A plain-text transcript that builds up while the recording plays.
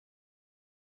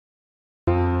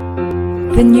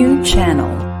The new channel.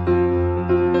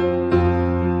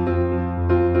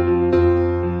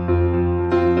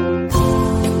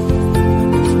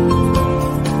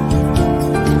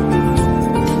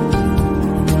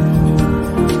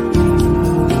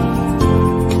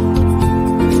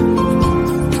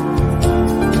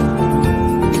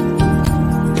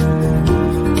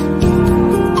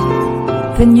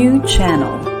 The new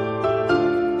channel.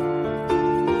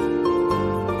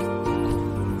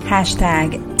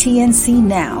 Hashtag TNC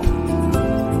Now.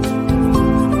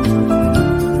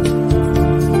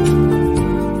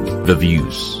 The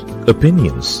views,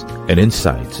 opinions, and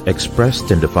insights expressed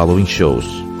in the following shows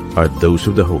are those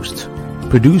of the host,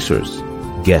 producers,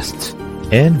 guests,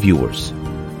 and viewers.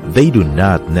 They do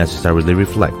not necessarily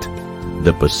reflect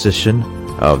the position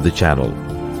of the channel.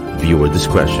 Viewer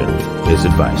discretion is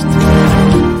advised.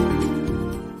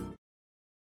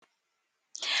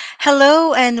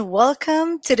 Hello and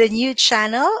welcome to the new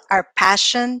channel. Our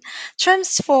passion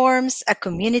transforms a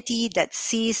community that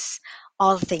sees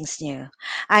all things new.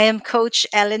 I am Coach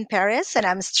Ellen Perez and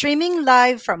I'm streaming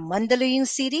live from Mandaluyong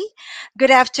City.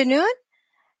 Good afternoon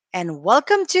and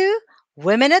welcome to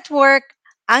Women at Work,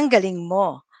 Ang Galing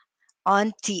Mo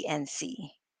on TNC.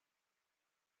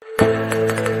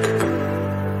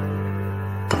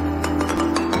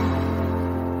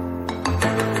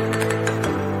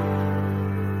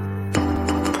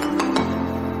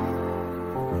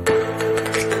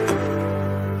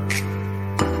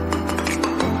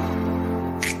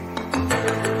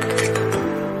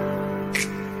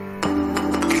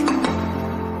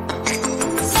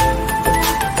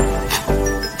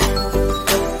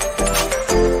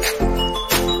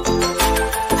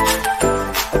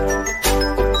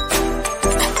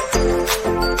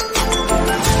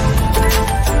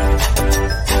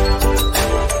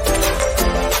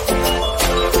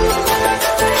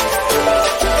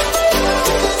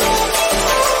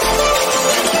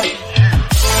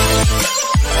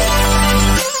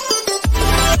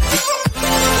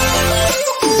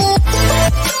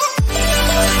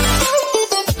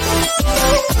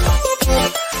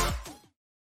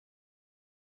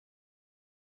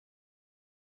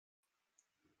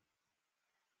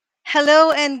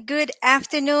 Hello and good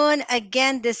afternoon.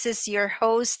 Again, this is your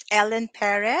host, Ellen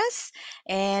Perez.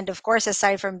 And of course,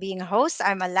 aside from being a host,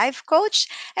 I'm a life coach.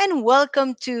 And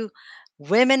welcome to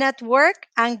Women at Work.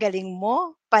 Ang galing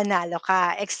mo, panalo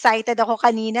ka. Excited ako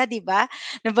kanina, di ba?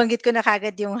 Nabanggit ko na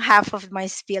kagad yung half of my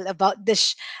spiel about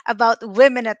about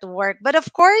women at work. But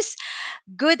of course,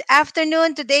 good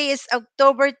afternoon. Today is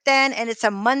October 10 and it's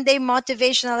a Monday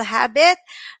motivational habit.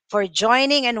 For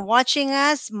joining and watching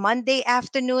us Monday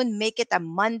afternoon, make it a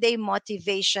Monday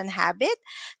motivation habit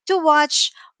to watch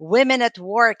Women at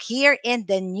Work here in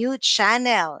the new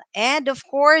channel. And of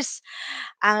course,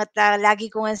 at lagi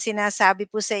ko nga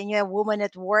sinasabi po sa inyo, Woman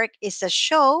at Work is a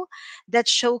show that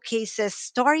showcases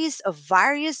stories of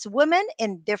various women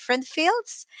in different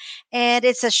fields. And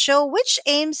it's a show which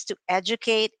aims to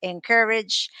educate,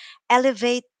 encourage,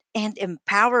 elevate, and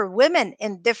empower women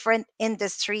in different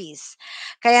industries.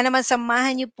 Kaya naman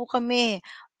samahan niyo po kami.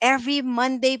 Every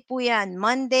Monday po yan.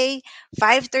 Monday,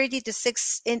 5:30 to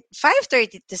 6 in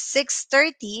 5:30 to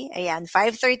 6:30. Ayan,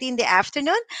 5:30 in the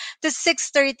afternoon to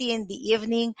 6:30 in the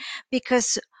evening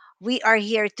because we are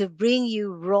here to bring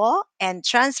you raw and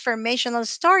transformational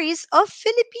stories of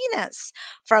Filipinas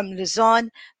from Luzon,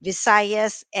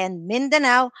 Visayas, and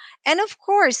Mindanao, and of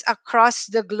course, across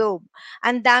the globe.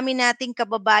 Ang dami nating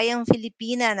kababayang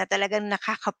Filipina na talagang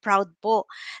nakaka-proud po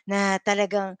na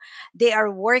talagang they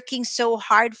are working so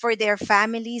hard for their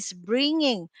families,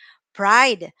 bringing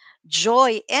pride,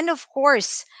 joy, and of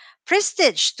course,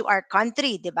 prestige to our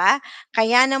country, di ba?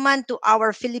 Kaya naman to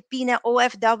our Filipina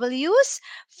OFWs,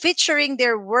 featuring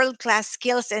their world-class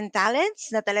skills and talents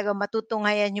na talagang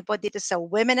matutunghayan nyo po dito sa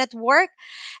Women at Work.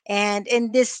 And in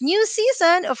this new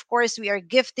season, of course, we are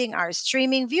gifting our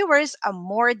streaming viewers a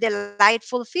more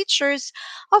delightful features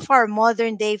of our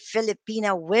modern day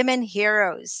Filipina women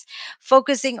heroes,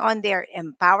 focusing on their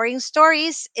empowering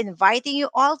stories, inviting you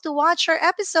all to watch our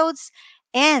episodes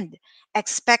and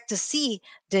expect to see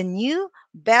the new,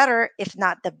 better, if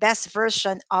not the best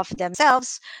version of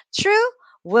themselves through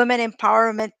Women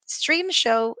Empowerment Stream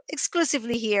Show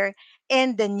exclusively here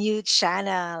in the new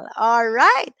channel. All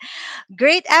right.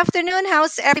 Great afternoon.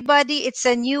 How's everybody? It's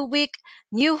a new week,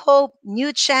 new hope,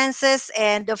 new chances,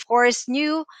 and of course,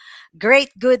 new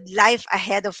great good life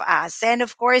ahead of us. And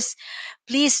of course,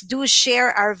 please do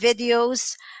share our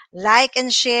videos, like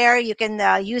and share. You can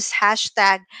use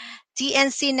hashtag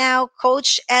TNC Now,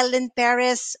 Coach Ellen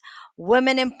Perez,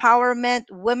 Women Empowerment,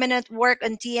 Women at Work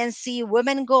on TNC,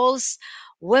 Women Goals,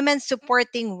 women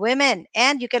supporting women.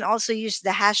 And you can also use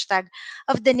the hashtag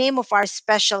of the name of our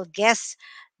special guest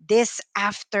this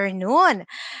afternoon.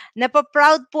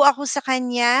 Napaproud po ako sa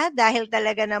kanya dahil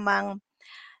talaga namang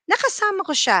nakasama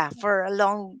ko siya for a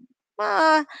long,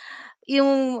 ah,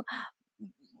 yung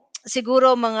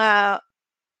siguro mga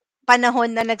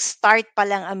panahon na nag-start pa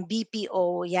lang ang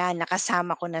BPO, yan,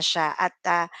 nakasama ko na siya at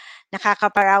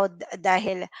nakaka-proud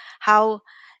dahil how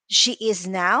she is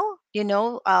now,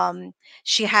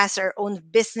 she has her own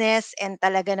business and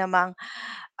talaga namang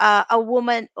a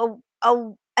woman,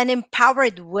 an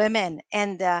empowered woman,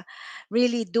 and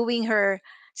really doing her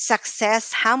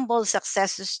humble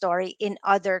success story in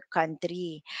other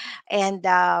country. And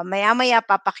maya-maya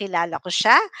papakilala ko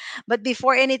siya. But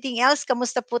before anything else,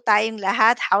 kamusta po tayong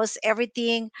lahat? How's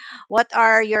everything? What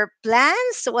are your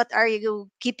plans? What are you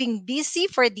keeping busy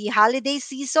for the holiday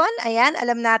season? Ayan,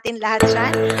 alam natin lahat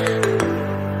yan.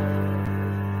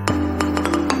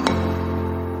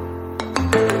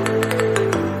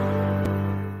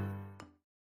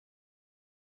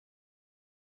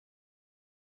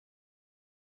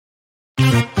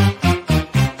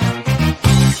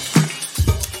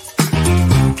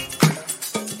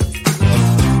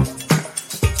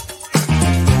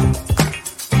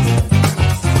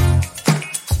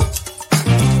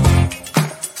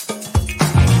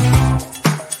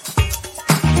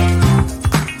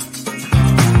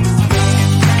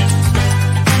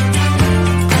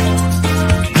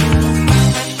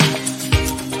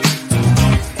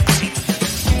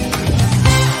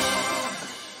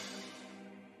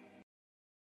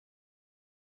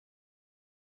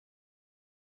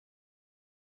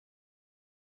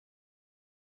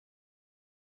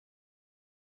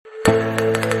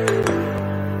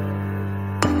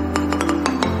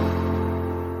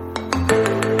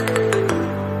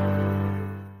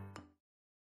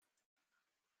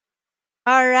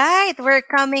 All right, we're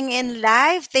coming in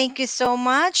live. Thank you so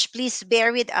much. Please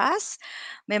bear with us.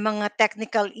 May mga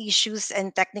technical issues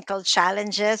and technical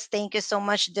challenges. Thank you so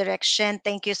much, Direction.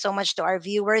 Thank you so much to our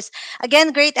viewers.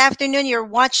 Again, great afternoon. You're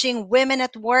watching Women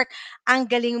at Work. Ang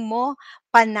galing mo,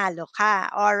 panalo ka.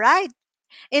 All right.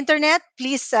 Internet,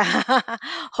 please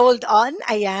hold on.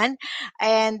 Ayan.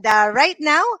 And right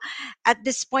now, at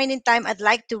this point in time, I'd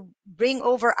like to bring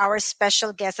over our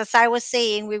special guest. As I was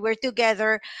saying, we were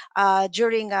together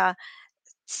during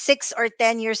 6 or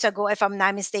 10 years ago, if I'm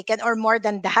not mistaken, or more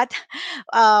than that,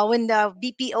 when the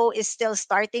BPO is still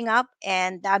starting up.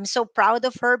 And I'm so proud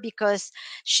of her because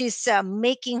she's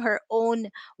making her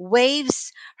own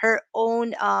waves, her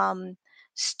own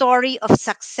story of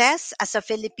success as a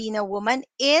Filipino woman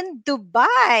in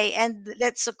Dubai. And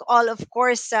let's all, of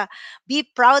course, be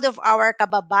proud of our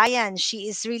kababayan. She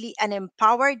is really an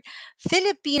empowered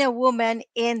Filipino woman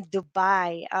in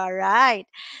Dubai. All right.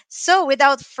 So,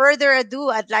 without further ado,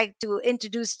 I'd like to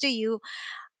introduce to you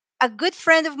a good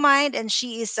friend of mine, and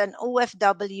she is an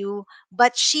OFW,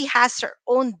 but she has her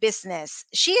own business.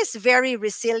 She is very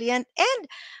resilient and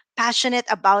passionate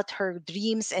about her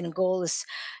dreams and goals.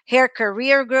 Her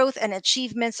career growth and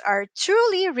achievements are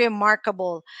truly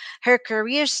remarkable. Her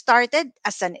career started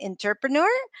as an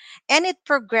entrepreneur and it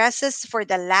progresses for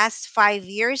the last 5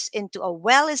 years into a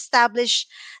well established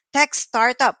tech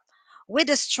startup with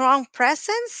a strong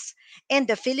presence in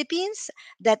the Philippines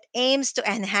that aims to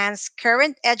enhance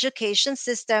current education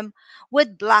system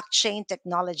with blockchain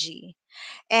technology.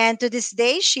 And to this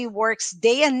day, she works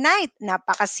day and night,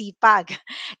 napakasipag.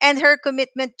 And her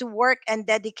commitment to work and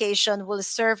dedication will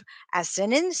serve as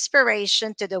an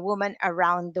inspiration to the women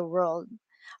around the world.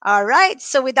 All right,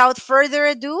 so without further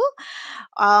ado,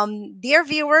 dear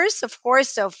viewers, of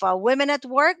course, of Women at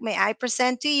Work, may I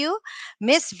present to you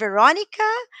Miss Veronica,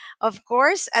 of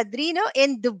course, Adrino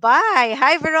in Dubai.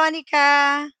 Hi,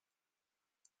 Veronica.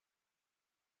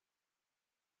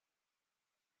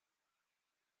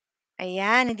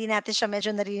 Ayan, hindi natin siya medyo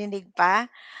naririnig pa.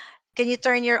 Can you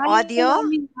turn your Hi, audio?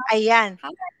 Mommy. Ayan. Hi,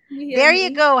 can you hear There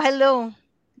you me? go. Hello.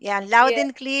 Yan, loud Yeah.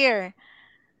 and clear.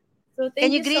 So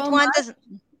Can thank you you greet so one? much.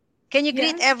 Can you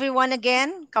greet Yeah. everyone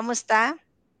again? Kamusta?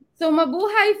 So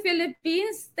Mabuhay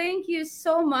Philippines, thank you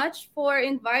so much for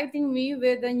inviting me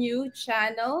with a new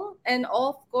channel and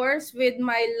of course with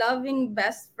my loving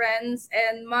best friends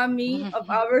and mommy of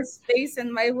our space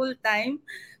and my whole time,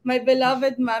 my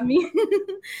beloved mommy,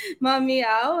 Mommy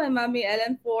Al and Mommy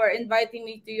Ellen for inviting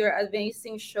me to your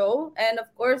amazing show. And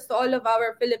of course to all of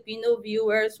our Filipino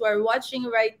viewers who are watching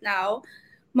right now,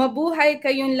 mabuhay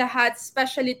kayong lahat,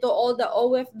 especially to all the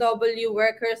OFW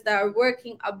workers that are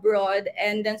working abroad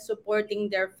and then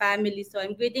supporting their families. So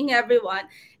I'm greeting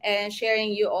everyone and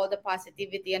sharing you all the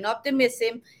positivity and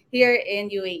optimism here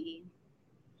in UAE.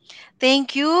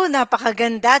 Thank you,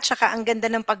 napakaganda, tsaka ang ganda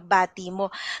ng pagbati mo.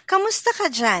 Kamusta ka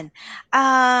diyan?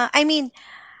 I mean,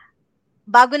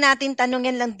 bago natin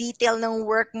tanungin lang detail ng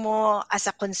work mo as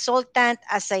a consultant,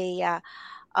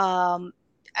 um,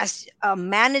 as a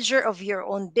manager of your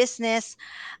own business,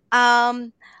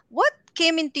 what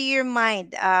came into your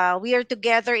mind? We are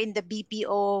together in the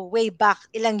BPO way back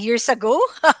ilang years ago.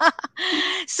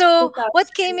 So, what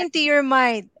came into your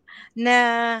mind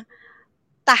na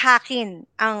tahakin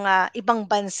ang ibang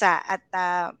bansa at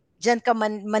diyan ka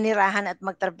manirahan at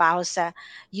magtrabaho sa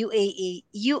UAE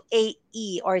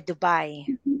or Dubai?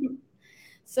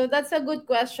 So that's a good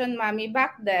question, Mommy.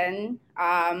 Back then,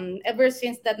 ever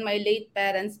since that my late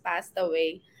parents passed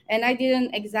away, and I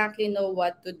didn't exactly know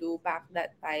what to do back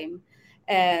that time.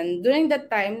 And during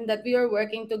that time that we were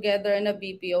working together in a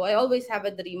BPO, I always have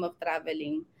a dream of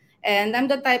traveling. And I'm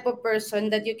the type of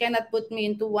person that you cannot put me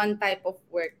into one type of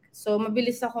work. So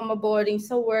mabilis ako maboring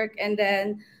sa work, and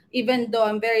then even though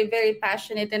I'm very, very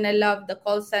passionate and I love the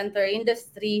call center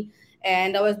industry,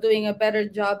 and I was doing a better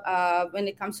job when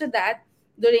it comes to that,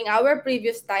 during our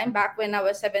previous time, back when I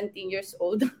was 17 years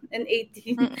old and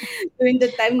 18, Mm. during the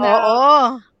time na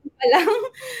Oo, lang,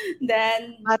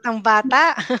 then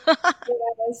batang-bata.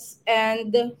 yes,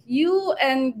 and you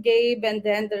and Gabe and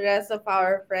then the rest of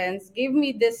our friends gave me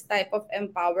this type of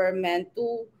empowerment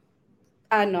to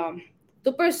ano, to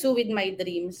pursue with my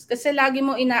dreams. Kasi lagi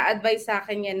mo ina-advise sa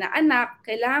akin yan na, anak,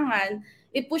 kailangan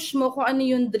i-push mo kung ano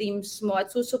yung dreams mo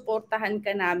at susuportahan ka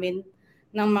namin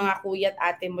ng mga kuya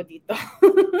at ate mo dito.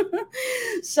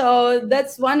 So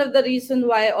that's one of the reason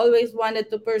why I always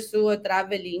wanted to pursue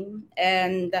traveling.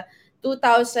 And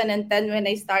 2010 when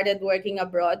I started working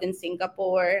abroad in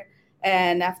Singapore,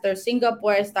 and after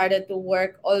Singapore I started to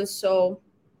work also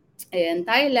in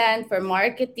Thailand for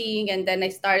marketing, and then I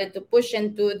started to push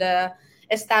into the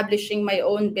establishing my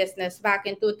own business back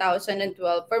in 2012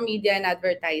 for media and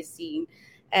advertising.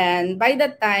 And by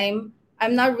that time,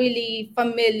 I'm not really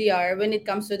familiar when it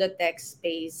comes to the tech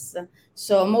space.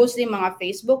 So mostly mga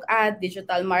Facebook ad,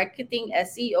 digital marketing,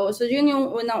 SEO. So yun yung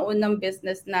unang-unang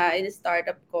business na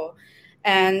in-startup ko.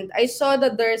 And I saw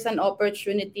that there's an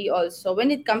opportunity also when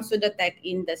it comes to the tech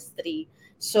industry.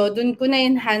 So dun ko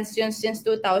na-enhance yun since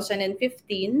 2015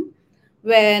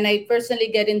 when I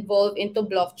personally get involved into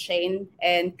blockchain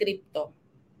and crypto.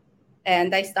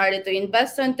 And I started to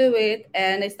invest into it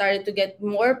and I started to get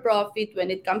more profit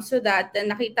when it comes to that. Then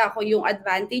nakita ko yung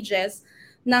advantages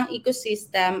ng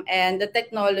ecosystem and the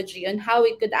technology and how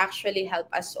it could actually help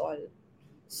us all.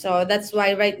 So that's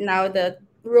why right now the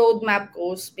roadmap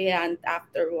goes beyond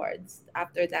afterwards,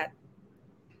 after that.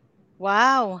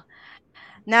 Wow.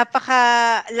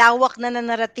 Napakalawak na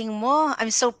narating mo. I'm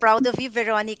so proud of you,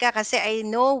 Veronica, kasi I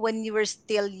know when you were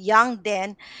still young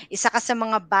then, isa ka sa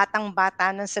mga batang-bata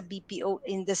nun sa BPO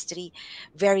industry.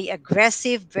 Very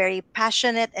aggressive, very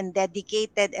passionate and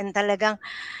dedicated, and talagang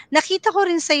nakita ko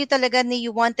rin sa'yo talaga na you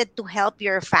wanted to help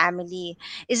your family.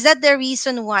 Is that the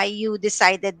reason why you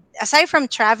decided, aside from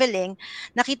traveling,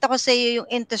 nakita ko sa'yo yung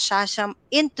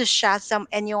enthusiasm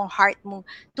and yung heart mo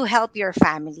to help your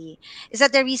family. Is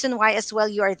that the reason why as well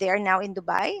you are there now in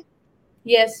Dubai?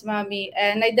 Yes, mommy.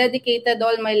 And I dedicated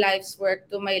all my life's work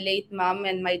to my late mom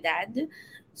and my dad.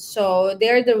 So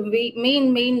they're the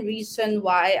main reason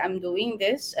why I'm doing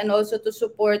this, and also to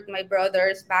support my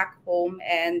brothers back home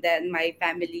and then my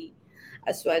family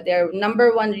as well. They're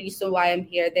number one reason why I'm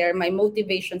here. They're my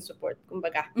motivation support,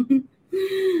 kumbaga.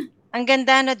 Ang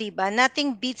ganda no, 'di ba?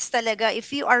 Nothing beats talaga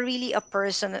if you are really a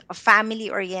person, a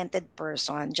family-oriented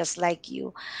person, just like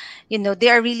you.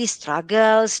 There are really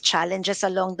struggles, challenges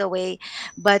along the way,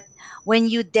 but when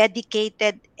you dedicate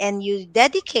and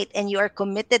you are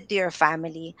committed to your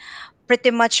family,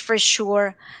 pretty much for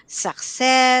sure,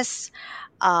 success,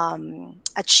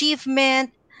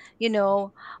 achievement, you know,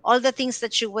 all the things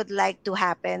that you would like to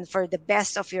happen for the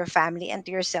best of your family and to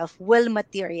yourself will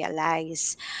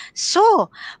materialize. So,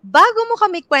 bago mo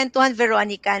kami kwentuhan,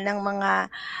 Veronica, ng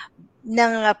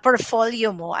portfolio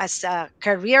mo as a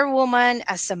career woman,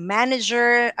 as a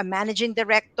manager, a managing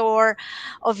director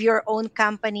of your own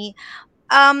company,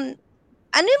 um,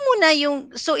 ano muna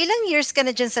so ilang years ka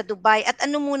na dyan sa Dubai at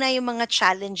ano muna yung mga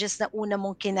challenges na una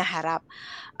mong kinaharap?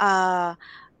 Ah,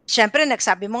 Siyempre,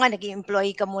 nagsabi mo nga, naging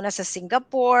employee ka muna sa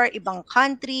Singapore, ibang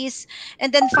countries, and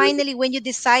then finally, when you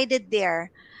decided there,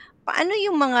 paano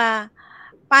yung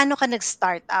paano ka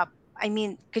nag-start up? I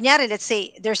mean, kunyari, let's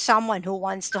say there's someone who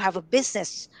wants to have a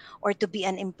business or to be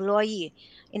an employee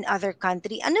in other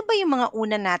country. Ano ba yung mga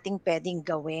una nating pwedeng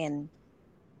gawin?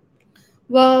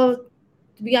 Well,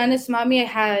 to be honest, mommy,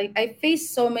 I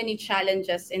faced so many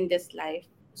challenges in this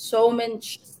life, so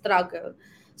much struggle.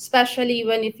 especially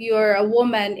when if you're a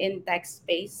woman in tech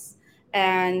space.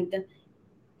 And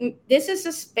this is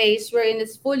a space wherein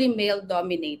it's fully male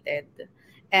dominated.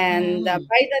 And Mm.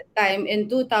 by that time, in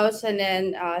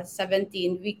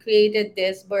 2017, we created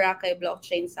this Boracay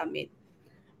Blockchain Summit.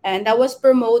 And I was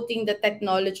promoting the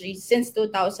technology since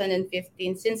 2015,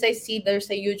 since I see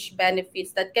there's a huge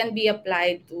benefits that can be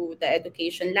applied to the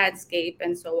education landscape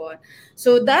and so on.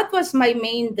 So that was my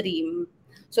main dream.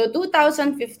 So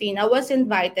 2015, I was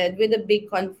invited with a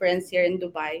big conference here in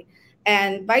Dubai.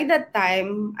 And by that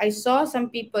time, I saw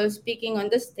some people speaking on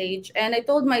the stage, and I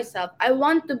told myself, I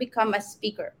want to become a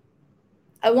speaker.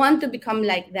 I want to become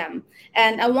like them.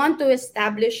 And I want to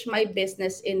establish my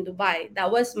business in Dubai.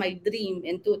 That was my dream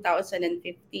in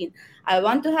 2015. I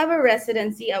want to have a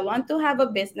residency. I want to have a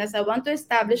business. I want to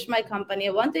establish my company.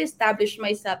 I want to establish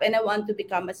myself. And I want to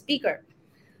become a speaker.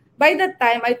 By that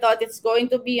time, I thought it's going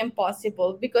to be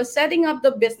impossible because setting up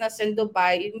the business in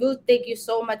Dubai will take you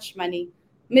so much money.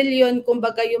 Million,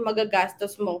 kumbaga, yung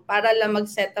magagastos mo para lang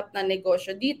mag-set up na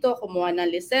negosyo dito, kumuha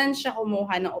ng lisensya,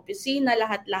 kumuha ng opisina,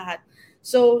 lahat-lahat.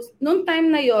 So, noong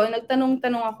time na yon,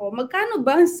 nagtanong-tanong ako, magkano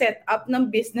ba ang set up ng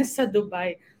business sa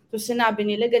Dubai? So, sinabi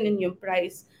nila, ganun yung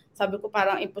price. Sabi ko,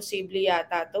 parang imposible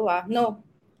yata to ha. No,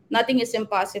 nothing is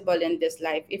impossible in this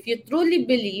life. If you truly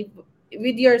believe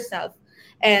with yourself,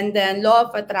 and then law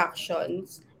of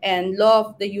attractions and law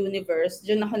of the universe,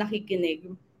 dyan ako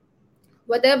nakikinig.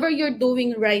 Whatever you're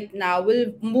doing right now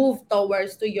will move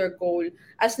towards to your goal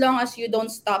as long as you don't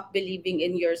stop believing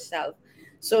in yourself.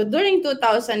 So during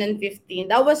 2015,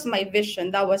 that was my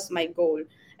vision, that was my goal.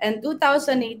 And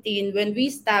 2018, when we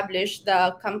established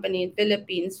the company in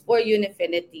Philippines for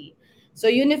Unifinity. So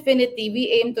Unifinity,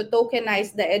 we aim to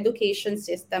tokenize the education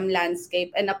system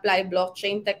landscape and apply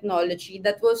blockchain technology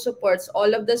that will support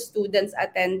all of the students'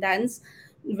 attendance,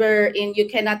 wherein you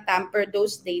cannot tamper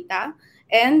those data,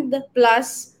 and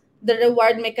plus the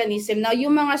reward mechanism. Now,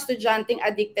 yung mga estudyanteng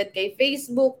addicted kay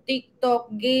Facebook,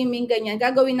 TikTok, gaming, ganyan,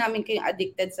 gagawin namin kayong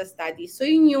addicted sa studies. So,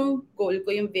 yun yung goal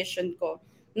ko, yung vision ko,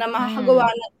 na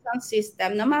makakagawa Mm. ng isang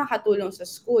system na makakatulong sa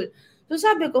school. So,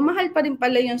 sabi ko, mahal pa rin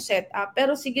pala yung setup,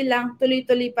 pero sige lang,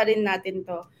 tuloy-tuloy pa rin natin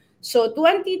to. So,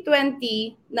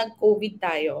 2020, nag-COVID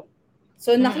tayo.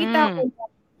 So, nakita Mm.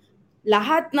 ko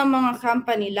lahat ng mga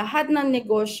company, lahat ng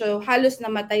negosyo, halos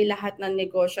namatay lahat ng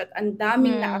negosyo at ang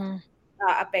daming Mm.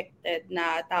 affected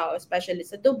na tao, especially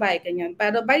sa Dubai, ganyan.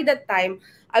 Pero by that time,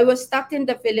 I was stuck in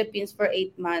the Philippines for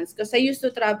 8 months because I used to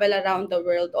travel around the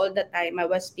world all the time. I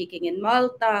was speaking in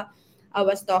Malta, I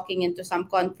was talking into some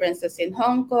conferences in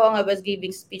Hong Kong, I was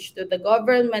giving speech to the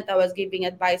government, I was giving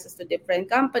advices to different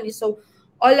companies. So,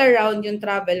 all around yung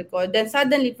travel ko. Then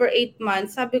suddenly, for 8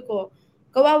 months, sabi ko,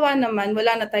 kawawa naman,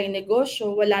 wala na tayong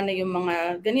negosyo, wala na yung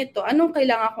mga ganito. Anong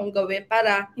kailangan kong gawin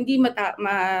para hindi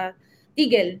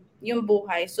matigil yung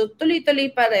buhay? So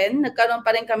tuloy-tuloy pa rin, nagkaroon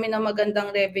pa rin kami ng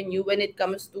magandang revenue when it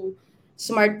comes to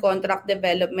smart contract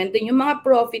development. Then yung mga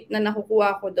profit na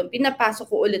nakukuha ko doon, pinapasok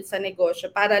ko ulit sa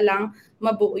negosyo para lang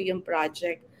mabuo yung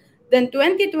project. Then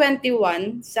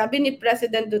 2021, sabi ni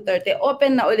President Duterte,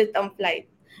 open na ulit ang flight.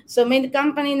 So may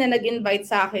company na nag-invite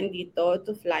sa akin dito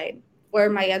to fly for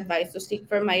my advice, to seek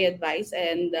for my advice.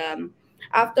 And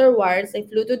afterwards, I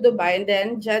flew to Dubai. And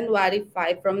then January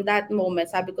 5, from that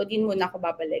moment, sabi ko, din muna ako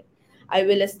babalik. I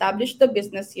will establish the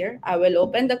business here. I will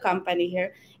open the company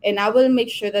here. And I will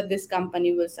make sure that this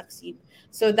company will succeed.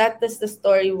 So that is the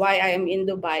story why I am in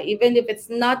Dubai. Even if it's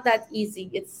not that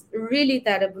easy, it's really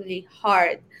terribly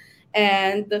hard,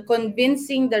 and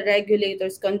convincing the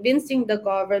regulators, convincing the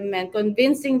government,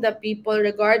 convincing the people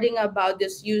regarding about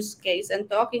this use case and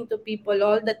talking to people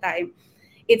all the time,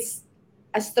 it's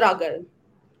a struggle.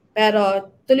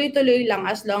 Pero tuloy-tuloy lang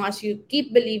as long as you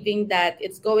keep believing that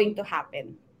it's going to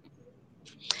happen.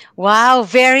 Wow,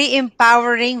 very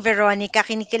empowering, Veronica.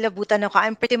 Kinikilabutan ako.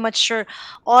 I'm pretty much sure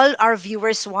all our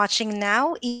viewers watching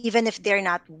now, even if they're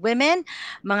not women,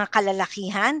 mga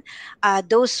kalalakihan,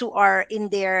 those who are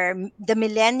in the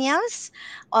millennials,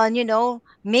 on,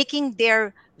 making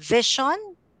their vision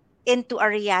into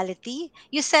a reality.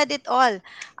 You said it all.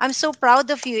 I'm so proud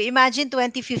of you. Imagine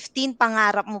 2015,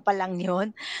 pangarap mo pa lang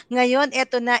yun. Ngayon,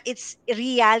 eto na, it's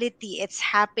reality. It's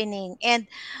happening. And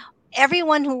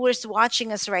everyone who is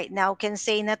watching us right now can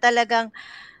say na talagang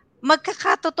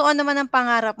magkakatotoo naman ang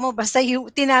pangarap mo basta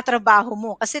yung tinatrabaho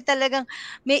mo. Kasi talagang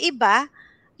may iba,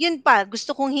 yun pa,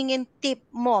 gusto kong hingin tip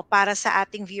mo para sa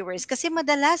ating viewers. Kasi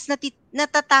madalas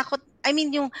natatakot, I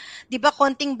mean yung, di ba,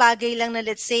 konting bagay lang na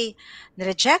let's say,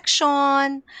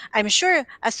 rejection. I'm sure,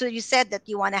 as you said that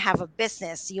you want to have a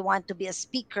business, you want to be a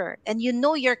speaker, and you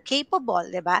know you're capable,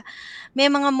 di ba?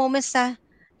 May mga moments na,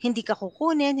 hindi ka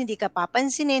kukunin, hindi ka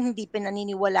papansinin, hindi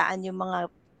pinaniniwalaan yung mga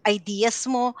ideas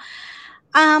mo.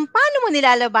 Paano mo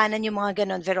nilalabanan yung mga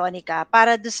gano'n, Veronica,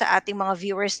 para do'n sa ating mga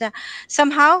viewers na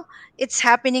somehow it's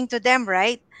happening to them,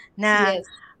 right? Na Yes,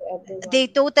 they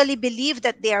everyone. totally believe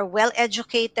that they are well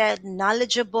educated,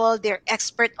 knowledgeable, they're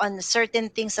expert on certain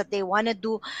things that they want to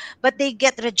do, but they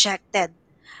get rejected.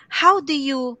 How do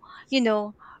you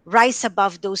know, rise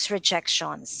above those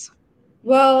rejections?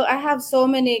 Well, I have so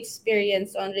many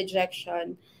experience on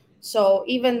rejection. So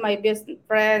even my business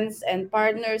friends and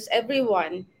partners,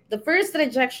 everyone, the first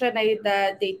rejection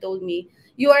that they told me,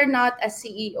 you are not a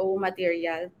CEO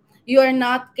material. You are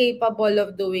not capable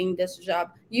of doing this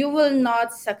job. You will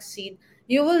not succeed.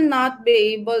 You will not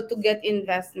be able to get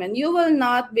investment. You will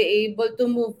not be able to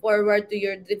move forward to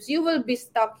your dreams. You will be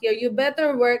stuck here. You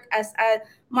better work as a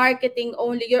marketing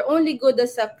only. You're only good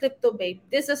as a crypto babe.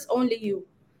 This is only you.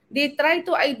 They try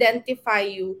to identify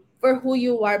you for who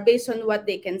you are based on what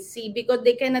they can see, because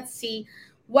they cannot see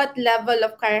what level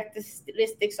of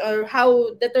characteristics or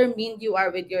how determined you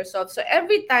are with yourself. So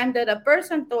every time that a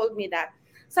person told me that,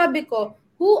 sabi ko,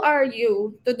 who are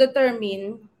you to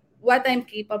determine what I'm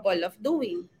capable of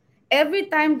doing? Every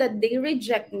time that they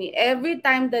reject me, every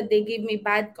time that they give me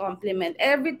bad compliment,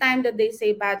 every time that they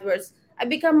say bad words, I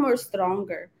become more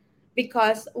stronger.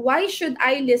 Because why should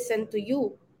I listen to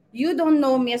you? You don't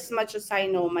know me as much as I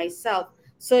know myself.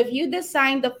 So if you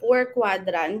design the four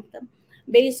quadrant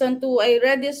based on two, I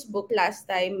read this book last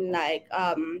time, like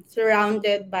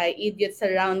Surrounded by Idiots,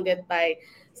 Surrounded by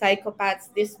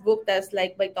Psychopaths. This book that's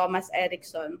like by Thomas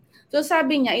Erickson. So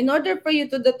sabi niya, in order for you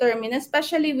to determine,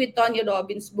 especially with Tony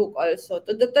Robbins' book also,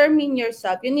 to determine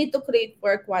yourself, you need to create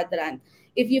four quadrant.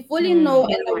 If you fully know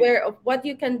Mm. and aware of what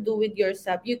you can do with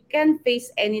yourself, you can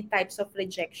face any types of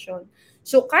rejection.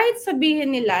 So kahit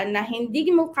sabihin nila na hindi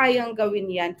mo kayang gawin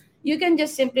yan, you can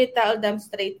just simply tell them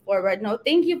straightforward, no,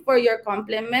 thank you for your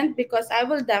compliment because I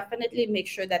will definitely make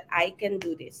sure that I can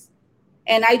do this.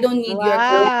 And I don't need your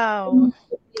Wow.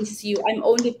 to please you. I'm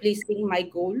only pleasing my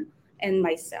goal and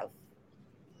myself.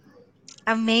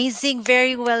 Amazing.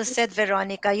 Very well said,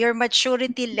 Veronica. Your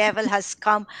maturity level has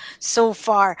come so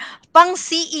far. Pang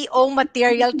CEO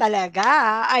material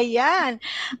talaga. Ayan.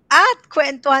 At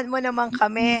kwentuhan mo naman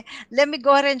kami. Let me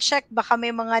go ahead and check. Baka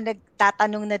may mga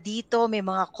nagtatanong na dito, may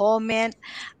mga comment.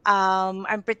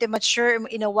 I'm pretty much sure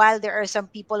in a while there are some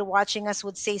people watching us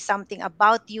would say something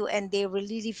about you and they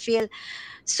really feel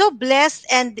so blessed,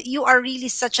 and you are really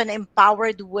such an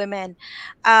empowered woman.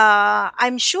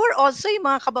 I'm sure also yung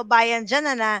mga kababayan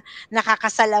dyan na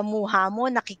nakakasalamuha mo,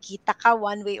 nakikita ka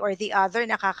one way or the other,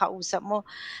 nakakausap mo.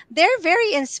 They're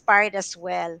very inspired as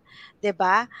well. 'Di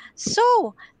ba?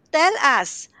 So, tell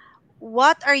us,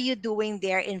 what are you doing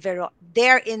there in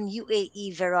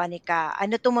UAE, Veronica?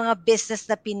 Ano 'tong mga business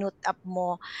na pinut up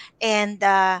mo? And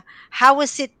how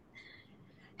is it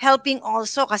helping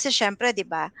also kasi siyempre 'di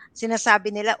ba,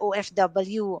 sinasabi nila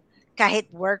OFW, kahit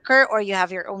worker or you have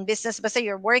your own business basta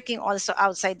you're working also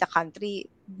outside the country,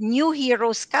 new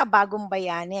heroes ka, bagong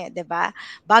bayani, 'di ba?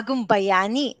 Bagong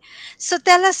bayani. So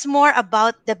tell us more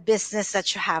about the business that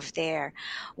you have there.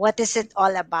 What is it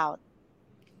all about?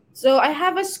 So I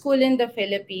have a school in the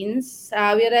Philippines.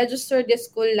 We registered the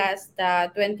school last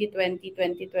 2020,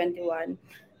 2021.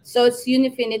 So it's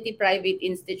Unifinity Private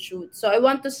Institute. So I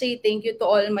want to say thank you to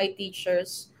all my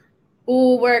teachers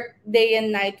who work day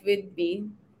and night with me,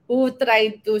 who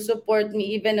tried to support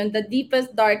me even on the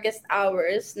deepest, darkest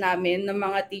hours namin ng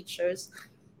mga teachers.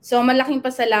 So malaking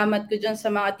pasalamat ko dyan sa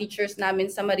mga teachers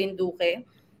namin sa Marinduque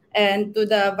and to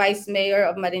the Vice Mayor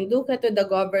of Marinduque, to the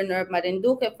Governor of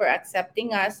Marinduque for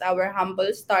accepting us, our humble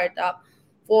startup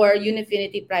for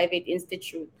Unifinity Private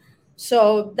Institute.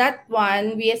 So that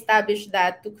one, we established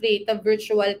that to create a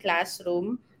virtual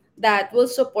classroom that will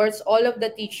support all of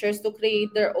the teachers to create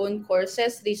their own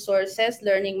courses, resources,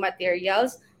 learning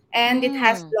materials, and it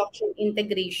has Mm. blockchain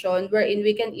integration wherein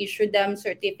we can issue them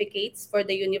certificates for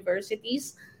the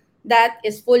universities that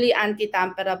is fully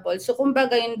anti-tamperable. So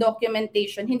kumbaga yung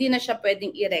documentation, hindi na siya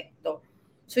pwedeng irekto.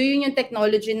 So yun yung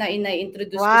technology na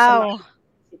ina-introduce ko sa mga Wow.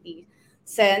 universities.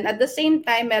 And at the same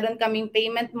time, meron kaming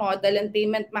payment model and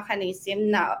payment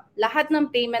mechanism na lahat ng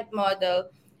payment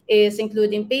model is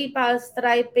including PayPal,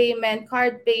 Stripe payment,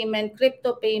 card payment,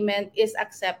 crypto payment is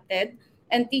accepted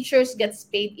and teachers gets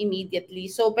paid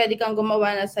immediately. So pwede kang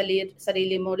gumawa ng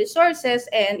sarili mo resources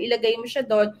and ilagay mo siya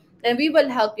doon and we will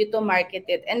help you to market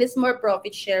it. And it's more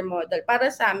profit share model.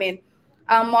 Para sa amin,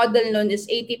 ang model nun is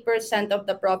 80% of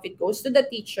the profit goes to the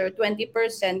teacher,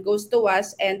 20% goes to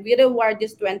us, and we reward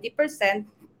this 20%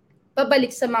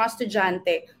 pabalik sa mga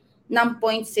estudyante ng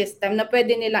point system na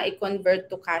pwede nilang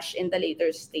i-convert to cash in the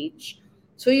later stage.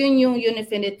 So yun yung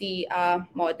Unifinity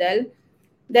model.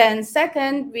 Then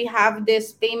second, we have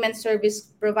this payment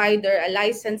service provider, a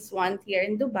licensed one here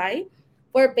in Dubai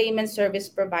for payment service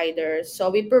providers. So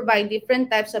we provide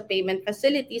different types of payment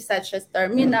facilities such as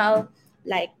terminal,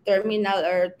 like terminal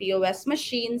or POS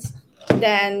machines.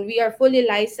 Then we are fully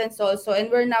licensed also,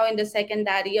 and we're now in the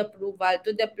secondary approval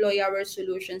to deploy our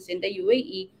solutions in the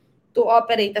UAE to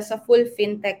operate as a full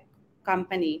fintech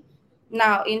company.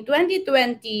 Now, in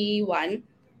 2021,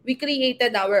 we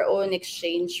created our own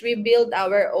exchange. We built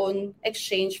our own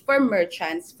exchange for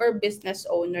merchants, for business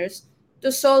owners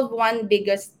to solve one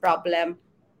biggest problem,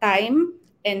 time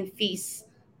and fees.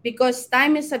 Because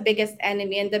time is the biggest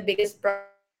enemy and the biggest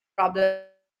problem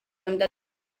that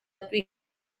we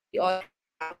all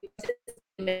have because it's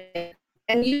limited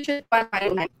and you should quantify your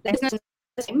time. Like business owners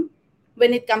need time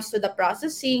when it comes to the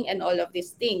processing and all of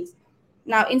these things.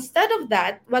 Now, instead of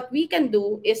that, what we can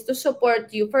do is to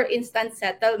support you for instant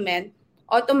settlement.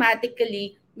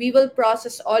 Automatically, we will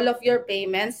process all of your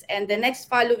payments, and the next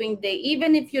following day,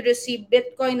 even if you receive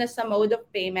Bitcoin as a mode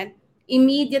of payment,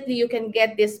 immediately you can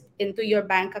get this into your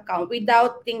bank account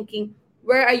without thinking,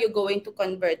 where are you going to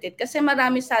convert it? Kasi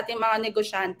marami sa ating mga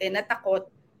negosyante na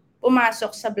takot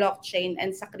pumasok sa blockchain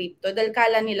and sa crypto dahil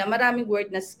kala nila maraming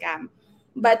word na scam.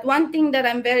 But one thing that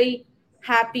I'm very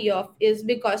happy of is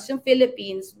because in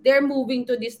Philippines, they're moving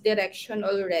to this direction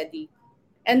already.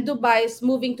 And Dubai is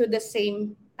moving to the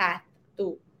same path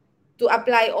too, to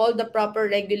apply all the proper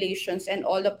regulations and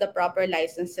all of the proper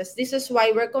licenses. This is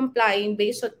why we're complying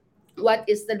based on what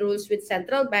is the rules with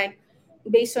central bank,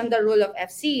 based on the rule of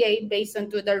FCA, based on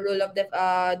to the rule of the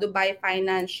Dubai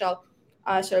Financial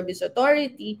Service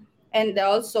Authority, and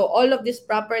also all of these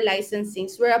proper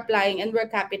licensings we're applying and we're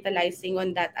capitalizing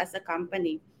on that as a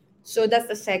company. So that's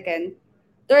the second.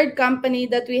 Third company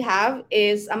that we have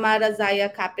is Amara Zaya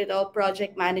Capital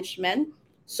Project Management.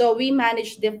 So we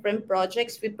manage different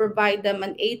projects. We provide them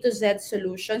an A to Z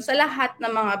solution sa lahat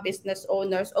ng mga business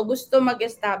owners o gusto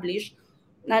mag-establish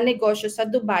na negosyo sa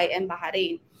Dubai and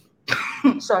Bahrain.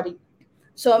 Sorry.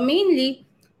 So mainly,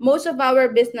 most of our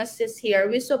businesses here,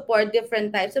 we support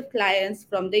different types of clients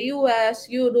from the US,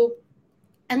 Europe,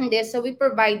 and this. So we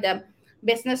provide them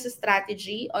business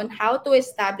strategy on how to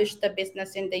establish the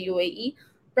business in the UAE,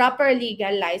 proper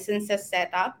legal licenses set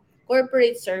up,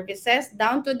 corporate services,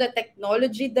 down to the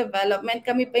technology development.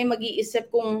 Kami pa yung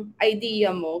mag-iisip kung idea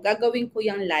mo, gagawin ko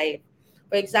yung live.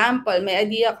 For example, may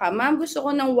idea ka, ma'am, gusto ko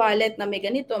ng wallet na may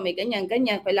ganito, may ganyan,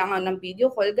 ganyan, kailangan ng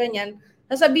video call, ganyan.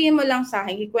 Sasabihin mo lang sa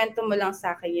akin, ikwento mo lang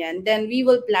sa akin yan, then we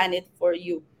will plan it for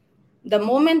you. The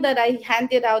moment that I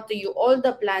handed out to you all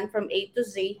the plan from A to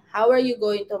Z, how are you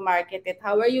going to market it?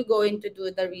 How are you going to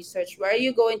do the research? Where are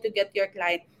you going to get your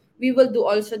client? We will do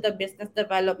also the business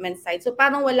development side. So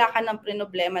parang wala ka ng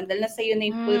problema dahil nasa iyo na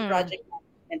yung full project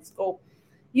management scope.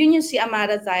 Yun yung si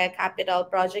Amara Zaya Capital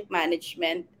Project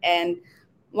Management. And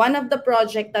one of the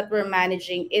project that we're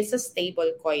managing is a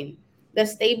stable coin. The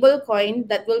stable coin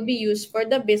that will be used for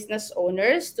the business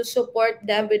owners to support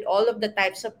them with all of the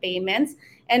types of payments,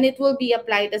 and it will be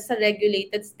applied as a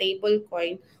regulated stable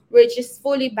coin, which is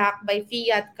fully backed by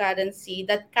fiat currency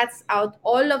that cuts out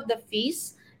all of the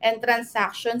fees and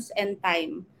transactions and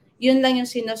time. Yun lang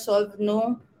yung sinosolve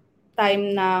nung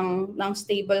time ng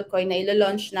stablecoin na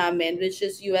ilo-launch namin, which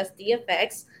is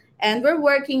USDFX. And we're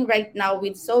working right now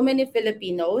with so many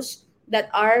Filipinos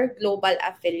that are global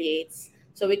affiliates.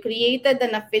 So we created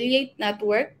an affiliate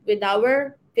network with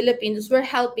our Filipinos. We're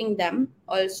helping them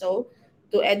also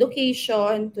to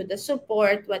education, to the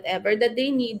support, whatever that they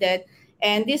needed.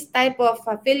 And this type of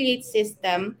affiliate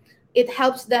system, it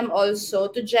helps them also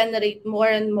to generate more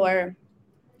and more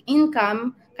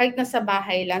income kahit nasa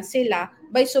bahay lang sila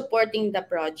by supporting the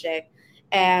project.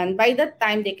 And by that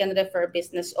time, they can refer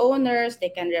business owners,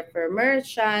 they can refer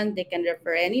merchant, they can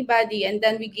refer anybody, and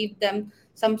then we give them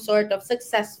some sort of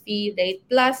success fee rate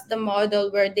plus the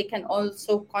model where they can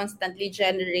also constantly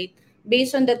generate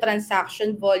based on the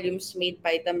transaction volumes made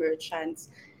by the merchants.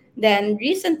 Then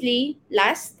recently,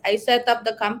 last, I set up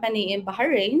the company in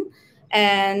Bahrain,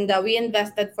 and we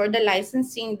invested for the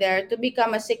licensing there to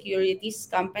become a securities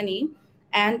company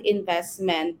and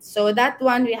investment. So that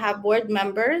one, we have board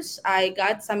members. I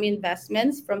got some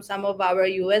investments from some of our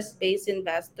US-based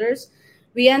investors.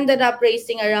 We ended up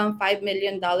raising around $5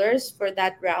 million for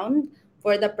that round,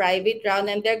 for the private round,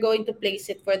 and they're going to place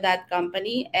it for that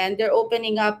company. And they're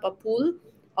opening up a pool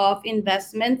of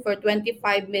investment for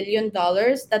 $25 million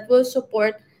that will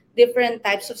support different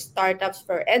types of startups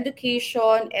for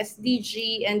education,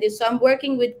 SDG, and this. So I'm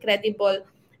working with credible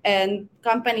and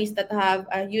companies that have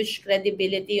a huge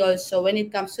credibility also when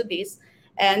it comes to this.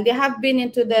 And they have been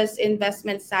into this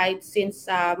investment side since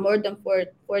more than four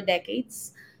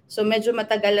decades. So medyo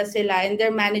matagal na sila, and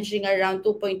they're managing around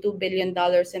 $2.2 billion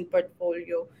in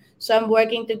portfolio. So I'm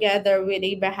working together with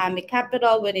Abrahamic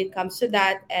Capital when it comes to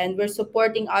that, and we're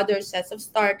supporting other sets of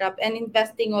startup and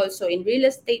investing also in real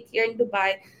estate here in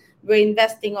Dubai. We're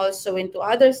investing also into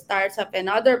other startups and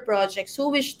other projects who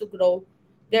wish to grow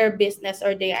their business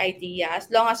or their idea as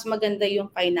long as maganda yung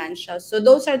financials. So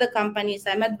those are the companies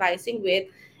I'm advising with,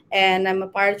 and I'm a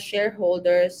part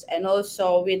shareholders, and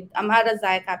also with Amara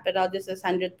Zai Capital, this is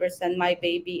 100% my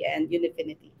baby, and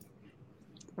Unifinity.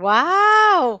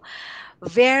 Wow.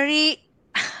 Very,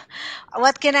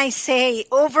 what can I say?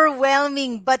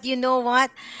 Overwhelming. But you know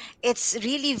what? It's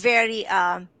really very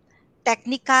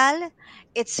technical.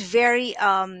 It's very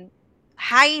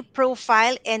high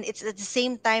profile, and it's at the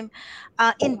same time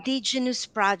indigenous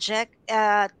project.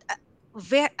 At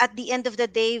the end of the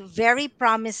day, very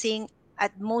promising.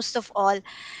 At most of all,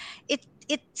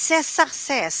 it says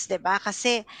success, 'di ba?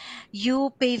 Kasi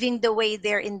you paving the way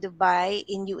there in Dubai,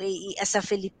 in UAE as a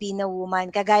Filipino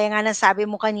woman. Kagaya nga ng sabi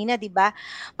mo kanina, 'di ba?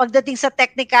 Pagdating sa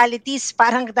technicalities,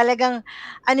 parang talagang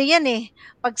ano 'yan eh.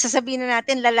 Pag sasabihin na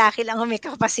natin lalaki lang ang may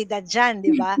kapasidad diyan,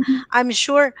 'di ba? I'm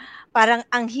sure parang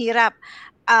ang hirap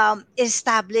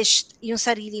established yung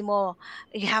sarili mo.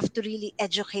 You have to really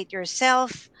educate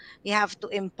yourself. You have to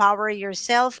empower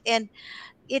yourself, and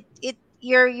it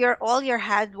your all your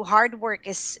hard work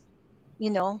is,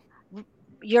 you know,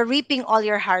 you're reaping all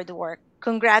your hard work.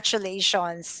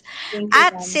 Congratulations. Thank you,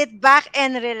 At ma'am. sit back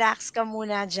and relax ka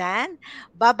muna dyan.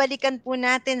 Babalikan po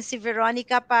natin si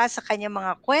Veronica pa sa kanyang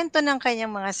mga kwento ng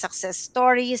kanyang mga success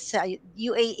stories sa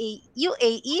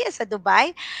UAE sa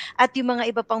Dubai, at yung mga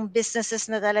iba pang businesses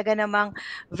na talaga namang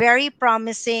very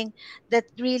promising, that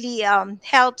really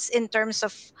helps in terms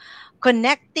of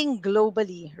connecting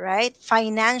globally, right?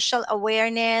 Financial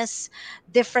awareness,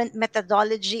 different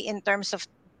methodology in terms of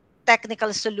technical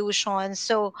solutions.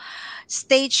 So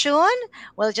stay tuned.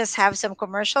 We'll just have some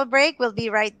commercial break. We'll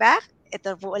be right back.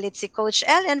 Ito po ulit si Coach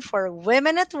Ellen for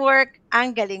Women at Work.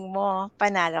 Ang galing mo,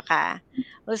 panalo ka.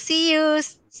 We'll see you.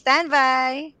 Stand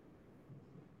by.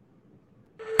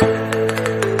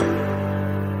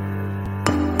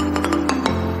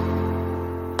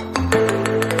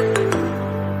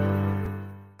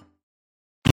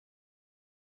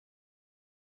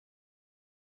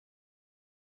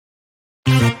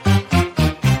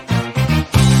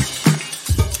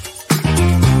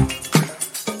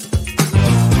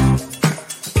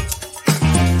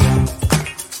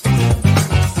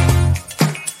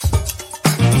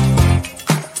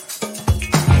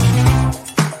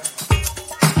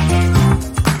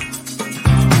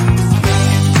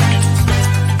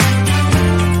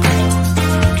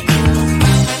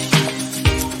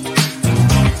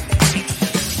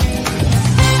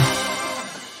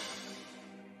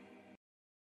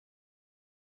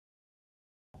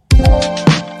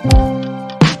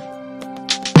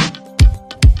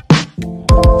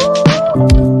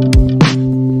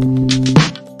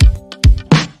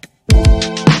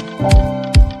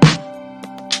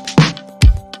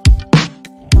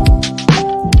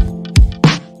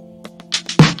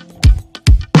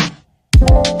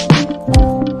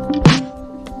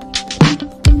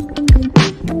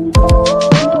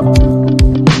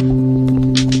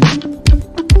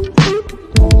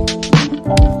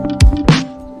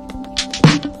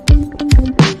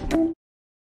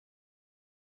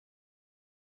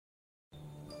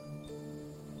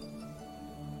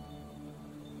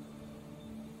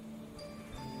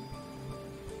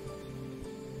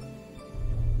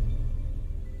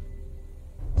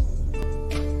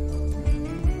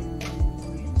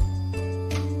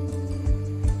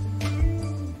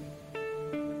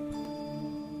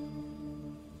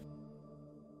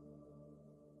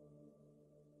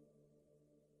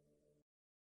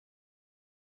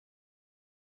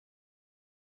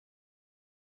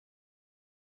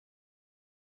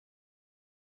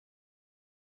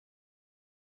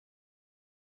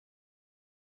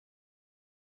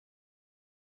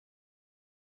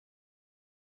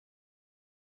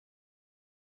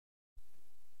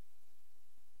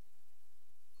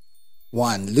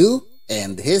 Juan Lu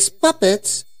and his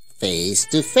puppets face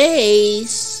to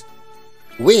face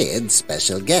with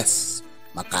special guests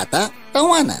Makata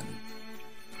Tawanan,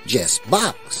 Jess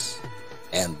Box,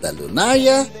 and the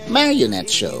Lunaria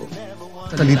Marionette Show.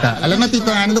 Salita. Alam mo,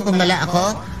 Tito Ando, kung wala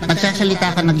ako,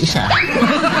 magsasalita ka mag-isa.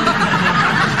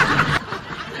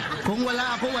 Kung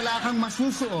wala ako, wala kang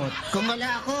masusuot. Kung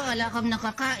wala ako, wala kang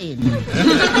nakakain.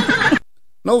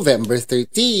 November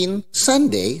 13,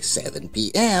 Sunday, 7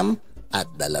 p.m. at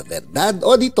the La Verdad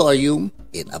Auditorium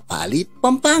in Apalit,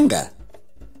 Pampanga.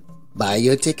 Buy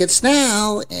your tickets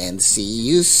now and see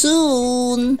you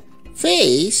soon.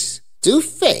 Face to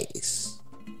face.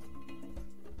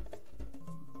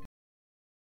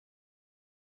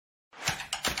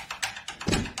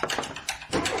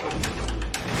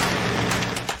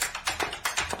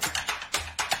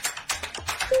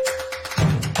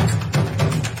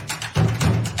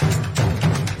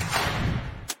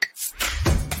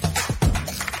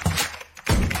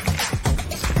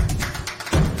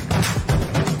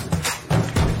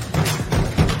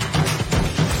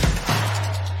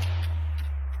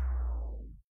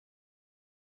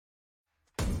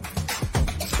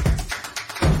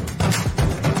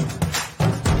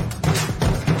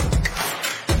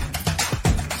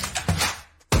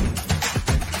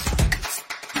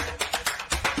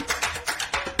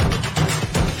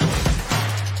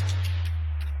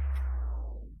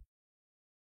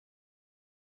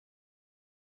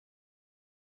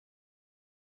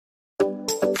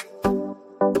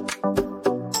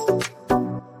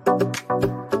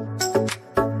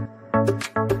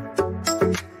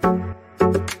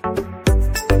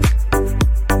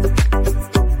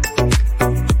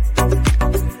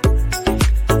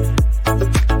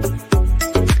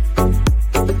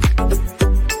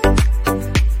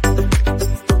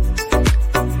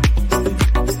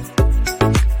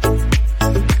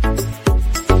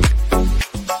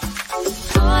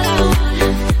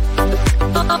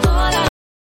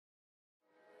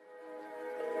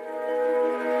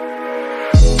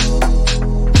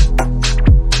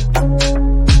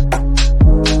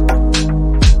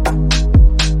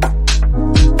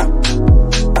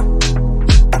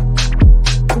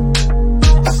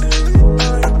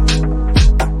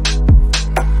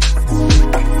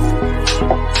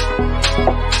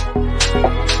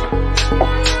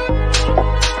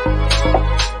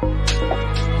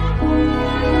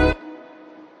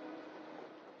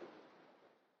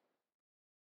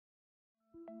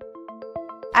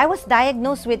 I was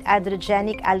diagnosed with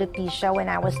androgenic alopecia when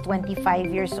I was 25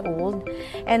 years old.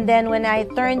 And then when I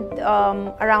turned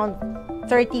around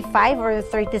 35 or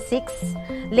 36,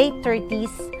 late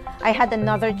 30s, I had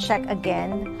another check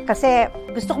again. Kasi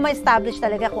gusto ko ma-establish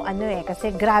talaga kung ano eh. Kasi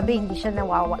grabe, hindi siya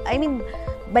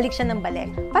balik siya ng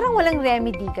balik. Parang walang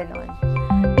remedy, ganon.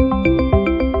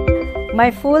 My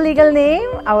full legal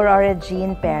name, Aurora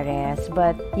Jean Perez,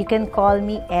 but you can call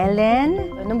me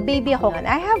Ellen. Nung baby ako,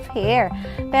 I have hair,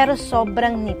 pero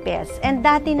sobrang nipis. And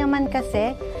dati naman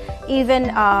kasi,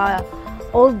 even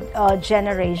old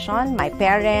generation, my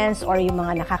parents, or yung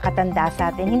mga nakakatanda sa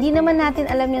atin, hindi naman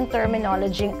natin alam yung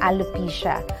terminology ng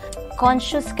alopecia.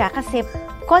 Conscious ka kasi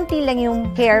konti lang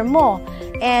yung hair mo.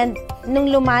 And nung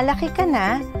lumalaki ka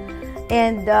na,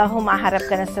 and humaharap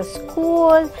ka na sa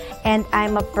school, and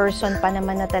I'm a person pa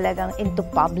naman na talagang into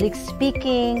public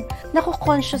speaking.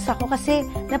 Naku-conscious ako kasi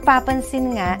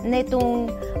napapansin nga na itong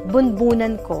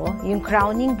bunbunan ko, yung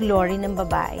crowning glory ng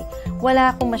babae,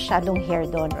 wala akong masyadong hair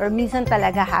doon, or minsan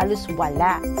talaga halos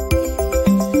wala.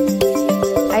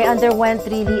 I underwent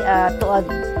really to a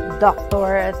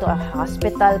doctor, to a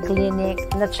hospital, clinic,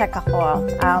 na-check ako.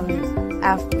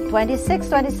 After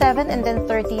 26, 27, and then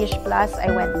 30-ish plus,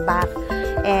 I went back.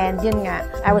 And yun nga,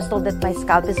 I was told that my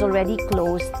scalp is already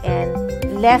closed and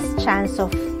less chance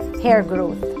of hair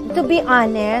growth. To be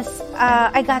honest,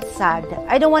 I got sad.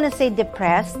 I don't want to say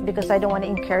depressed because I don't want to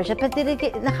encourage it, but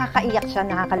nakakaiyak siya,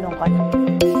 nakakalungkot.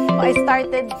 I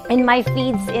started in my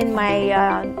feeds, in my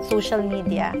social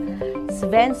media.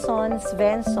 Svensson.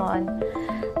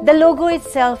 The logo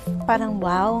itself, parang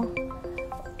wow,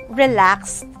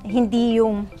 relaxed, hindi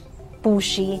yung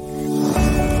pushy.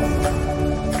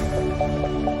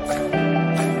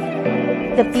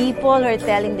 The people who are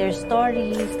telling their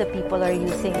stories, the people who are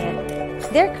using it,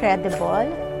 they're credible,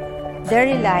 they're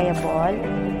reliable,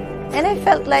 and I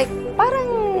felt like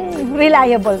parang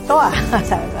reliable to ah.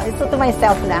 So to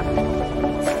myself lang.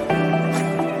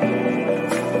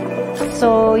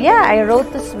 So yeah, I wrote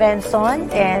to Svensson,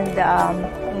 and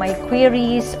my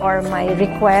queries or my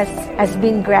request has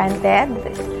been granted,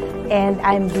 and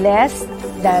I'm blessed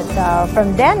that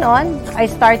from then on, I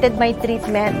started my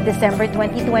treatment December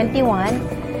 2021,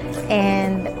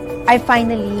 and I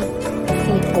finally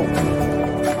see hope.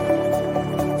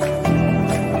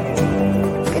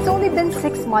 It's only been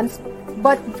 6 months,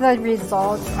 but the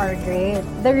results are great.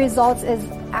 The results is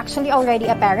actually already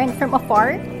apparent from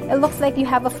afar. It looks like you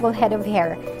have a full head of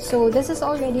hair. So this is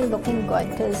already looking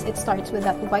good because it starts with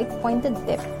that white pointed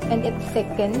tip and it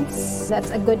thickens.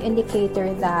 That's a good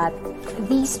indicator that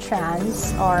these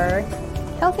strands are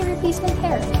healthy replacement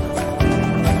hair.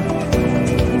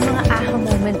 Yung mga aha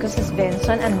moment ko sa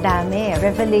Svensson, ang dami.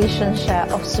 Revelation siya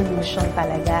of solution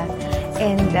talaga.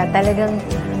 And talagang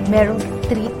merong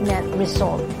treatment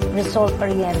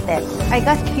result-oriented. I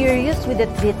got curious with the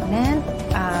treatment.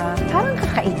 Parang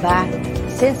kakaiba.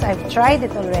 Since I've tried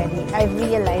it already, I've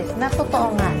realized na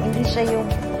totoo nga, hindi siya yung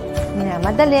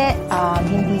minamadali,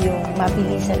 hindi yung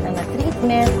mabilisan na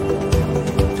treatment.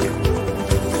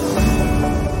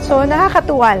 So,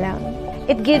 nakakatuwa lang.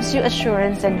 It gives you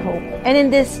assurance and hope. And in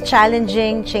this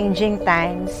challenging, changing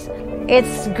times,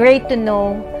 it's great to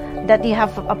know that you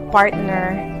have a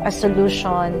partner, a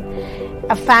solution,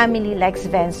 a family like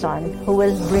Svensson who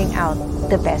will bring out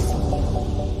the best in you.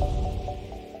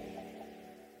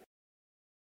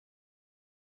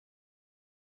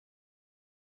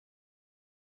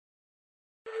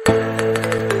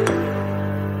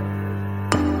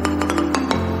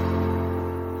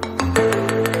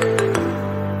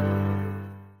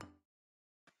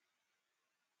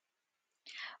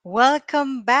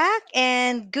 Welcome back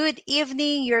and good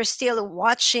evening. You're still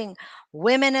watching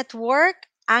Women at Work.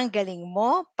 Ang galing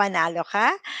mo, panalo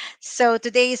ka. So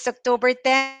today is October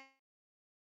 10,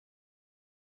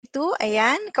 2022.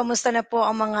 Ayan, kamusta na po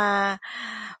ang mga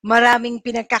maraming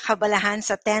pinagkakabalahan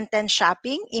sa 10-10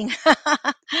 shopping?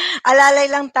 Alalay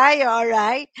lang tayo,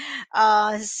 alright?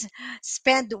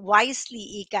 Spend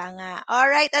wisely, ika nga.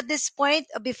 Alright, at this point,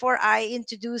 before I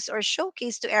introduce or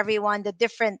showcase to everyone the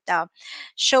different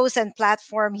shows and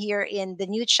platform here in the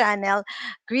new channel,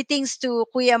 greetings to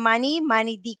Kuya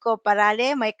Manny Dico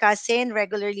Parale, my cousin,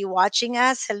 regularly watching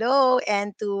us. Hello.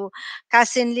 And to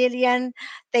cousin Lillian,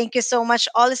 thank you so much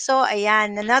also.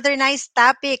 Ayan, another nice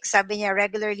topic. Sabi niya,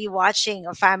 regularly watching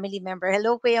a family member.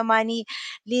 Hello, Kuya Manny.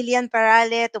 Lilian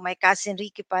Parale, to my cousin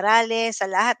Ricky Parale, sa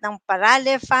lahat ng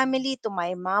Parale family, to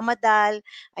my Mama Dal.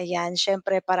 Ayan,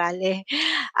 syempre Parale.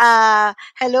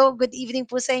 Hello, good evening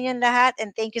po sa inyong lahat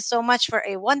and thank you so much for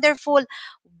a wonderful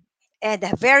and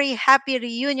a very happy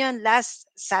reunion last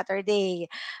Saturday.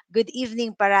 Good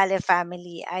evening, Parale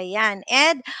family. Ayan.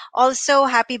 And also,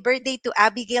 happy birthday to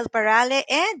Abigail Parale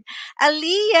and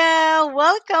Aliyah.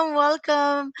 Welcome,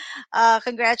 welcome.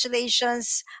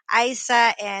 Congratulations,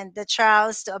 Isa and the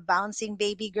Charles, to a bouncing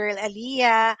baby girl,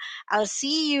 Aliyah. I'll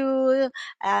see you.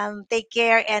 Take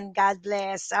care and God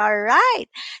bless. All right.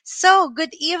 So,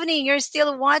 good evening. You're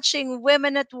still watching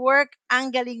Women at Work.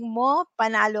 Ang galing mo,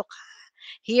 panalo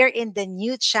here in the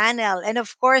new channel. And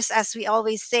of course, as we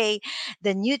always say,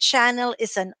 the new channel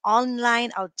is an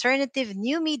online alternative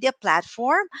new media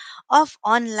platform of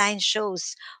online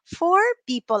shows for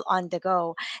people on the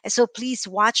go. And so please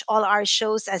watch all our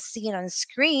shows as seen on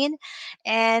screen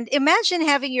and imagine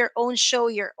having your own show,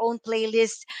 your own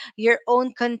playlist, your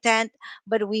own content,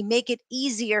 but we make it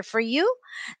easier for you.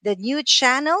 The new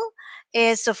channel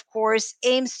is of course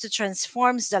aims to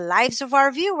transform the lives of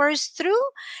our viewers through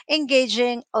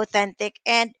engaging, authentic,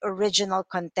 and original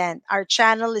content. Our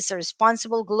channel is a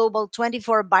responsible global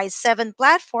 24 by 7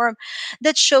 platform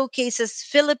that showcases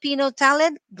Filipino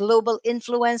talent, global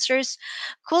influencers,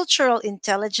 cultural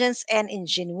intelligence, and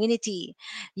ingenuity.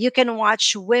 You can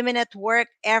watch Women at Work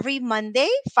every Monday,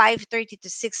 5:30 to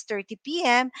 6:30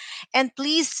 p.m. And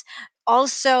please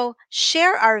also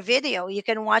share our video. You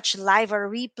can watch live or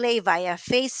replay via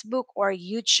Facebook or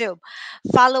YouTube.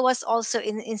 Follow us also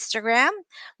in Instagram.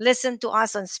 Listen to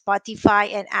us on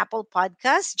Spotify and Apple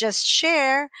Podcasts. Just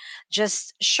share,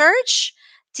 just search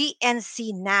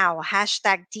TNC Now,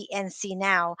 hashtag TNC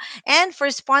Now. And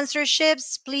for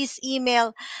sponsorships, please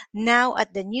email now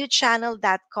at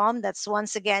thenewchannel.com. That's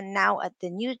once again now at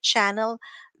thenewchannel.com,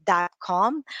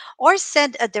 or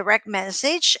send a direct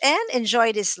message and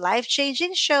enjoy these life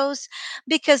changing shows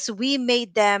because we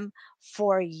made them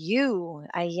for you.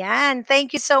 Ayan.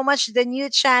 Thank you so much, the new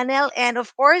channel. And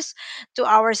of course, to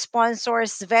our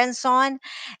sponsors, Svensson.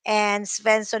 And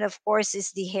Svensson, of course,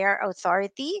 is the hair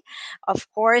authority. Of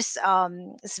course,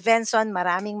 Svensson,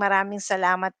 maraming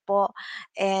salamat po.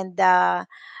 And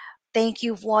thank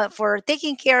you for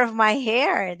taking care of my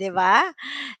hair, di ba?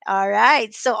 All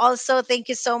right. So also, thank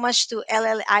you so much to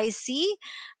LLIC.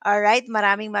 All right.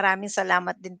 Maraming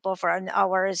salamat din po for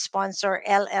our sponsor,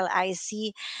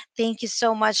 LLIC. Thank you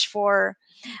so much for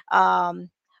um,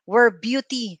 where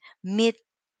beauty meet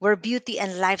where beauty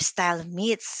and lifestyle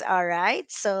meets. All right.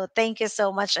 So thank you so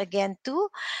much again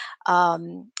to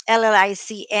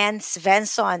LLIC and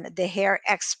Svensson, the hair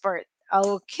expert.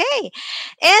 Okay.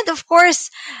 And of course,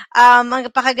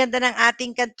 ang pakaganda ng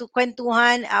ating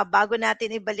kwentuhan, bago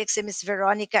natin ibalik si Miss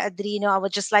Veronica Adrino, I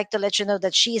would just like to let you know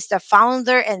that she is the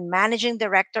founder and managing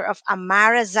director of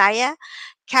Amara Zaya,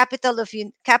 capital of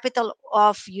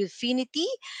Unifinity,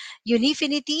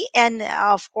 and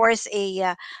of course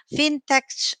a fintech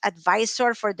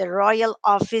advisor for the Royal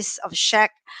Office of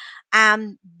Sheikh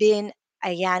Am bin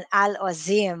Ayan Al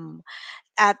Azim.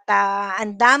 At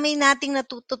ang dami nating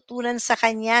natututunan sa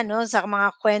kanya, no, sa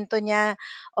mga kwento niya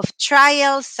of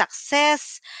trials,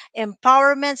 success,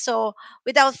 empowerment. So,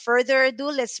 without further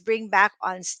ado, let's bring back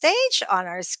on stage, on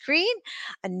our screen,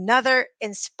 another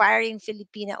inspiring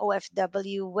Filipina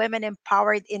OFW, women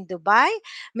empowered in Dubai,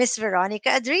 Miss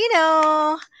Veronica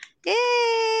Adrino.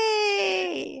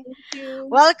 Yay! Thank you.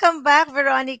 Welcome back,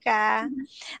 Veronica.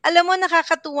 Alam mo,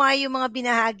 nakakatuwa yung mga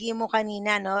binahagi mo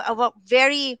kanina, no?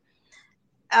 Very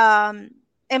um,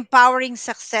 empowering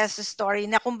success story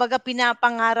na kumbaga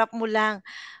pinapangarap mo lang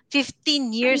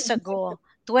 15 years ago,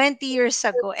 20 years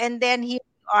ago, and then here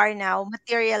you are now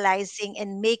materializing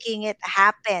and making it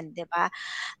happen, di ba?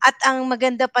 At ang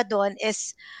maganda pa doon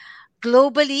is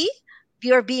globally,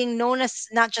 you're being known as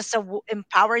not just a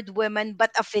empowered woman,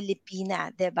 but a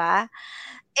Filipina, di ba?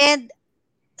 And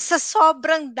sa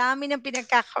sobrang dami ng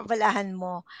pinagkakabalahan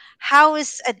mo, how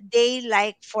is a day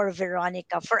like for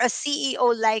Veronica? For a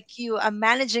CEO like you, a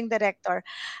managing director,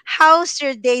 how's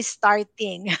your day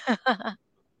starting?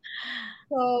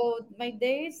 So my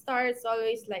day starts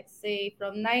always like say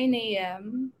from 9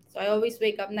 a.m. So I always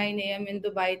wake up 9 a.m. in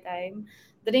Dubai time,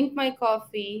 drink my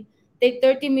coffee, take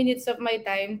 30 minutes of my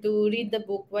time to read the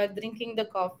book while drinking the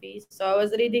coffee. So I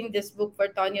was reading this book for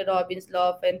Tony Robbins,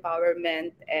 Law of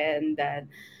Empowerment,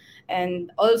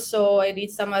 and also I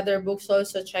read some other books,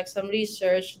 also check some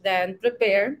research, then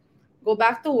prepare, go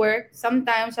back to work.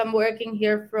 Sometimes I'm working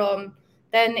here from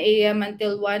 10 a.m.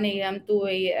 until 1 a.m., 2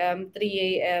 a.m., 3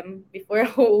 a.m. before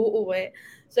ako uuwi.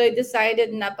 So I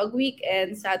decided na pag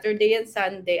weekend, Saturday and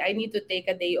Sunday, I need to take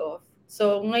a day off.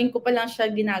 So ngayon ko pa lang siya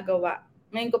ginagawa.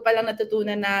 Ngayon ko pa lang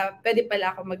natutunan na pwede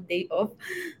pala ako mag-day off.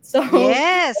 So,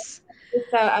 Yes.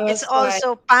 I It's was quite,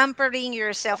 also pampering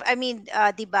yourself. I mean,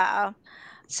 'di ba,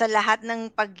 sa lahat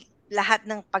ng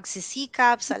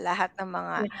pagsisikap, sa lahat ng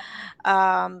mga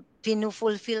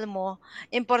pinufulfill mo,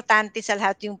 importante sa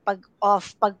lahat yung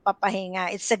pag-off, pagpapahinga.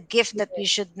 It's a gift that we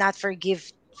should not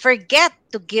forget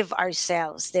to give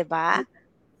ourselves, 'di ba?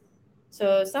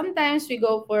 so sometimes we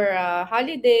go for a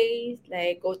holiday,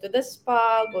 like go to the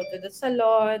spa, go to the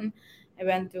salon. I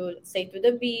went to, say, to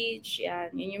the beach.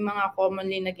 Yan. Yun yung mga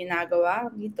commonly na ginagawa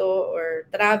dito or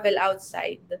travel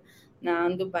outside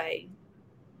ng Dubai.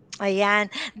 Ayan.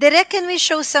 Direk, can we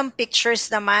show some pictures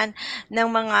naman ng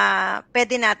mga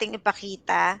pwede nating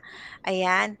ipakita?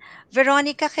 Ayan.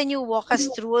 Veronica, can you walk us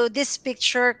through this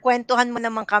picture? Kwentuhan mo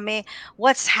naman kami.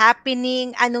 What's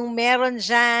happening? Anong meron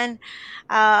dyan?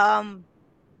 Um,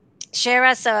 share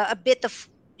us a bit of,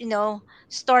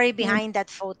 story behind that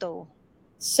photo.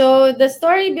 So the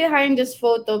story behind this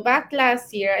photo, back last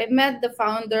year, I met the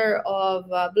founder of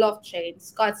blockchain,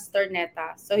 Scott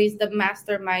Sternetta. So he's the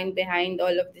mastermind behind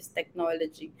all of this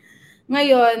technology.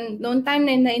 Ngayon, noong time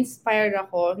na na-inspire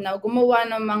ako na gumawa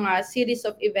ng mga series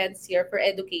of events here for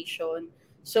education.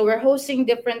 So we're hosting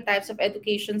different types of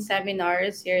education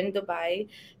seminars here in Dubai.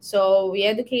 So we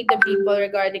educate the people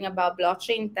regarding about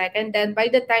blockchain tech, and then by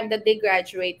the time that they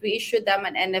graduate, we issue them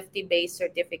an NFT-based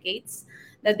certificates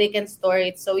that they can store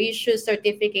it. So we issue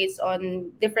certificates on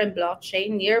different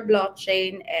blockchain, near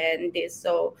blockchain, and this.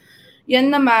 So yan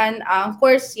naman, ang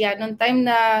course yan, nung time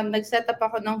na nag-set up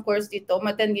ako ng course dito,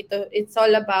 dito, it's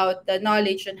all about the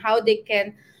knowledge on how they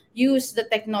can use the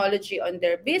technology on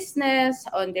their business,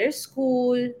 on their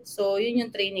school. So, yun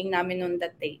yung training namin noon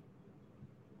that day.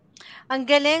 Ang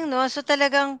galing, no? So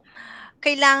talagang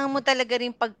kailangan mo talaga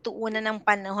rin pagtuunan ng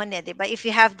panahon, 'di ba? If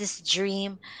you have this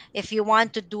dream, if you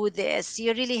want to do this,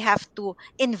 you really have to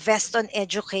invest on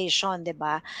education, 'di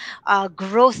ba?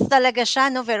 Growth talaga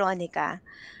siya, no, Veronica?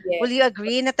 Will Yes. you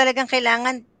agree na talagang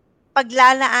kailangan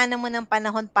paglalaanan mo ng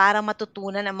panahon para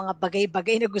matutunan ang mga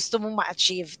bagay-bagay na gusto mong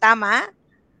ma-achieve, tama?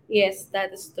 Yes,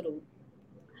 that is true.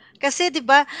 Kasi 'di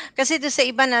ba, kasi do'n sa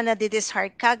iba na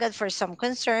nadi-disheart kaagad for some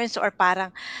concerns or parang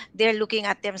they're looking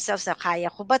at themselves na, "Kaya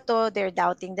ko ba 'to?" They're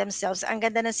doubting themselves. Ang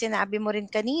ganda ng sinabi mo rin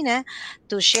kanina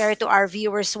to share to our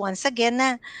viewers once again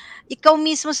na ikaw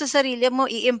mismo sa sarili mo,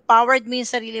 i-empowered mo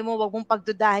yung sarili mo, 'wag mong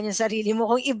pagdudahan yung sarili mo.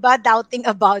 Kung iba doubting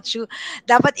about you,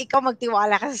 dapat ikaw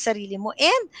magtiwala ka sa sarili mo.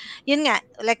 And yun nga,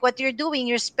 like what you're doing,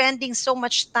 you're spending so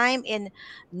much time in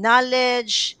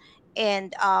knowledge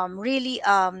and really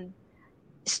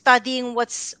studying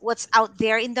what's out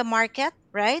there in the market,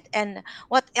 right? And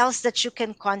what else that you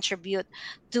can contribute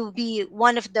to be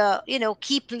one of the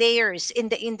key players in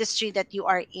the industry that you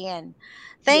are in.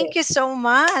 Thank Yes. you so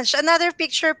much. Another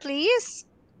picture, please.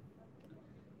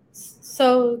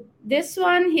 So this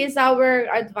one, he's our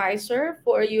advisor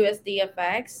for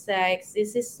USDFX. Like,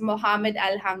 this is Mohammed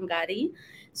Al Hangari.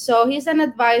 So he's an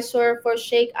advisor for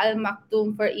Sheikh Al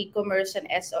Maktoum for e-commerce and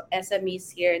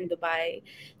SMEs here in Dubai.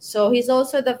 So he's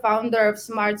also the founder of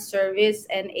Smart Service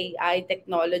and AI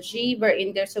Technology,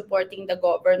 wherein they're supporting the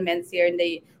governments here in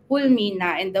the whole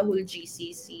MENA and the whole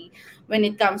GCC when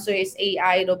it comes to his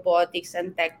AI, robotics,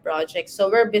 and tech projects.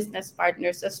 So we're business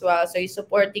partners as well. So he's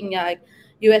supporting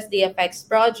USDFX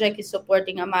project, he's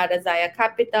supporting Amara Zaya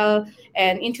Capital,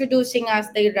 and introducing us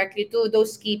directly to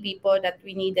those key people that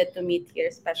we needed to meet here,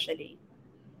 especially.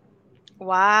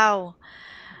 Wow.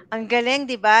 Ang galing,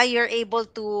 'di ba? You're able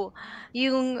to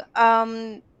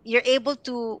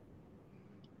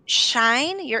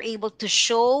shine, you're able to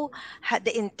show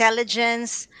the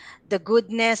intelligence, the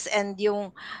goodness, and yung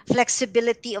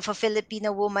flexibility of a Filipino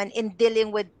woman in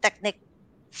dealing with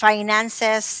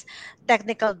finances,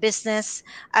 technical business,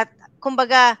 at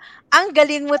kumbaga, ang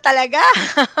galing mo talaga,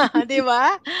 'di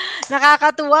ba?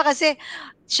 Nakakatuwa kasi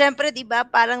syempre 'di ba,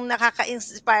 parang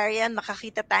nakaka-inspire 'yan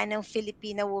makakita tayo ng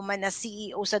Filipina woman na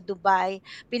CEO sa Dubai,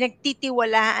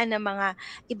 pinagtitiwalaan ng mga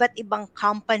iba't ibang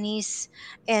companies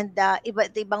and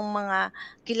iba't ibang mga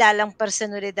kilalang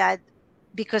personalidad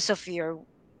because of your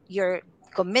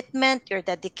commitment, your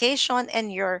dedication,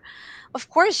 and of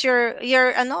course your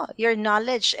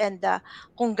knowledge and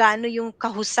kung gaano yung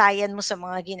kahusayan mo sa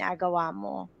mga ginagawa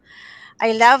mo.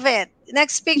 I love it.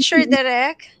 Next picture,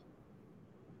 Derek.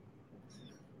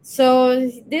 So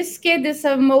this kid is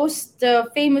a most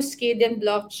famous kid in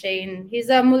blockchain. He's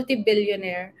a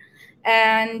multi-billionaire,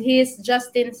 and he's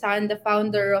Justin Sun, the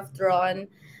founder of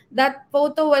Tron. That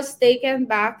photo was taken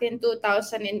back in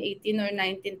 2018 or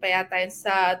 19 pa yata yun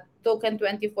sa Token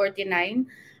 2049.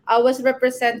 I was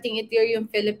representing Ethereum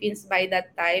Philippines by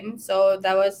that time. So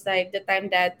that was like the time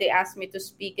that they asked me to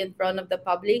speak in front of the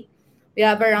public. We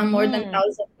have around more than Mm,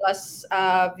 1,000 plus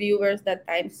viewers that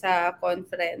time sa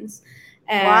conference.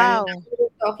 And wow. we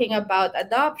were talking about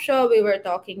adoption. We were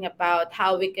talking about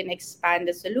how we can expand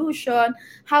the solution,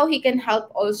 how he can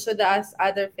help also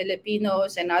other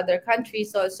Filipinos and other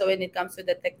countries also when it comes to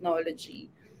the technology.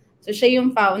 So siya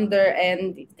yung founder,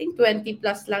 and I think 20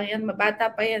 plus lang yan.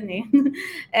 Mabata pa yan eh.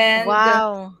 and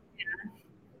Wow.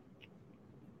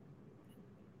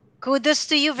 Kudos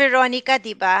to you, Veronica,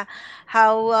 'di ba?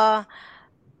 How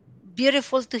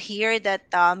beautiful to hear that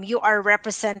you are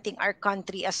representing our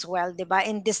country as well, 'di ba?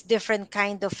 In this different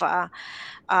kind of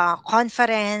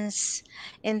conference,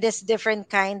 in this different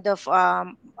kind of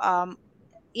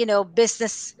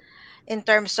business in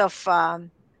terms of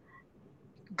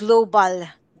global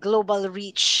global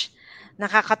reach.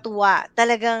 Nakakatuwa.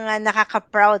 Talagang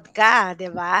nakaka-proud ka,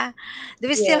 'di ba? Do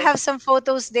we still have yes. some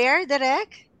photos there,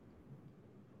 Direk?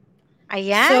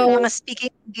 Ayan, mga So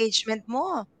speaking engagement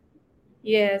mo.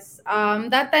 yes,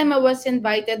 that time I was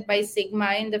invited by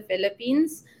Sigma in the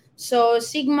Philippines. So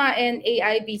Sigma and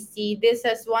AIBC, this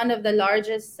is one of the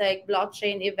largest like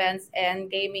blockchain events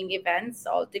and gaming events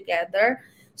altogether.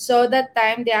 So that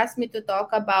time they asked me to talk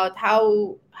about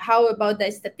how about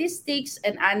the statistics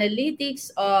and analytics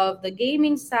of the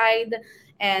gaming side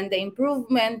and the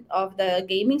improvement of the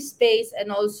gaming space,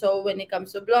 and also when it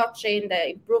comes to blockchain, the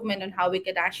improvement on how we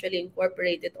could actually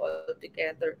incorporate it all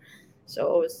together.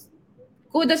 So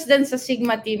kudos din sa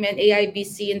Sigma team and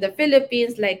AIBC in the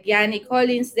Philippines, like Yanni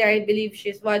Collins there, I believe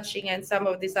she's watching, and some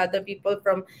of these other people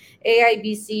from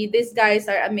AIBC. These guys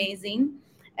are amazing.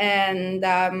 And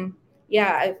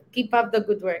yeah, keep up the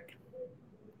good work.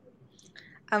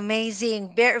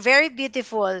 Amazing. Very, very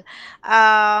beautiful.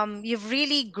 You've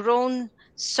really grown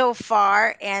so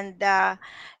far, and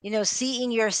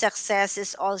seeing your success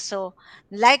is also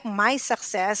like my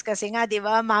success kasi nga 'di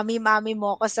ba, mami-mami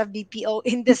mo ko sa BPO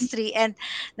industry, and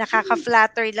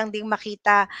nakaka-flatter lang ding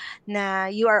makita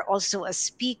na you are also a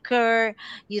speaker.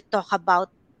 You talk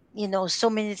about so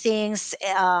many things,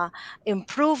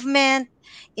 improvement,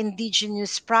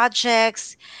 indigenous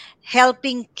projects,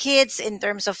 helping kids in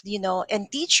terms of and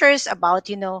teachers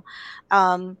about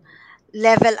um,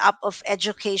 level up of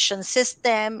education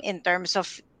system in terms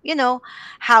of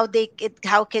how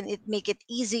can it make it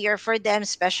easier for them,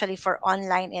 especially for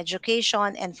online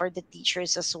education and for the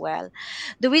teachers as well.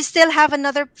 Do we still have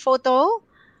another photo,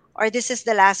 or this is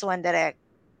the last one, Direct?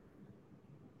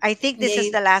 I think this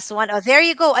is Yay. the last one. Oh, there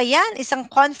you go. Ayan, isang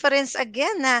conference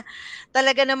again na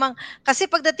talaga namang, kasi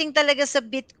pagdating talaga sa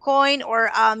Bitcoin or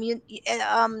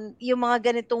yung mga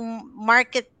ganitong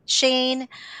market chain,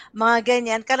 mga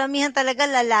ganyan, karamihan talaga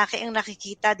lalaki ang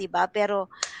nakikita, 'di ba? Pero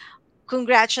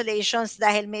congratulations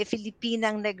dahil may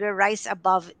Filipinang nag-rise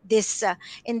above this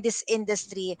in this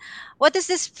industry. What is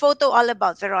this photo all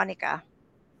about, Veronica?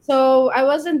 So I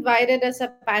was invited as a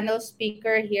panel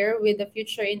speaker here with the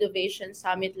Future Innovation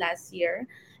Summit last year.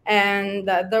 And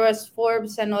there was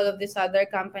Forbes and all of these other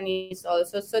companies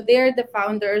also. So they're the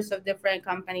founders of different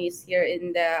companies here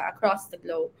in the across the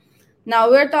globe. Now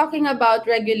we're talking about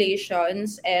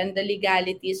regulations and the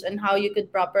legalities on how you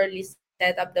could properly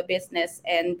set up the business,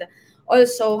 and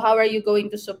also how are you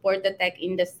going to support the tech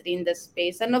industry in the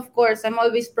space. And of course, I'm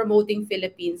always promoting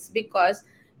Philippines because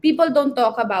people don't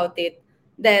talk about it.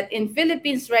 That in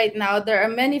Philippines right now, there are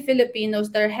many Filipinos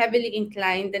that are heavily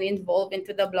inclined and involved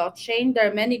into the blockchain. There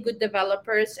are many good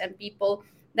developers and people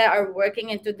that are working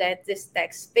into that this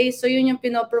tech space. So yun yung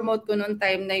pinopromote ko noong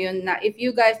time na yun, na if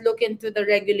you guys look into the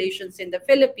regulations in the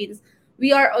Philippines,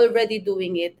 we are already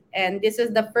doing it. And this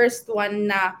is the first one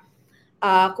na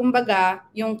kumbaga,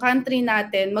 yung country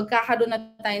natin, magkakaroon na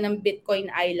tayo ng Bitcoin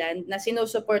Island na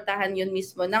sinusuportahan yun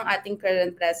mismo ng ating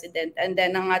current president and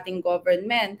then ng ating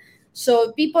government.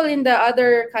 So people in the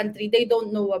other country, they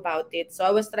don't know about it. So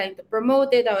I was trying to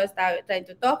promote it. I was trying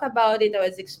to talk about it. I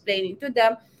was explaining to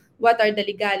them what are the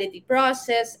legality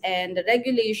process and the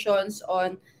regulations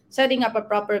on setting up a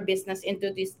proper business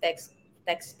into this tech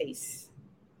space.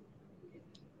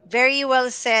 Very well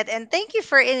said, and thank you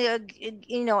for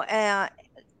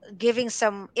giving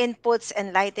some inputs,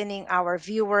 enlightening our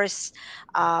viewers,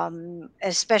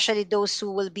 especially those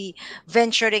who will be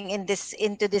venturing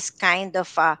into this kind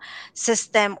of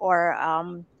system or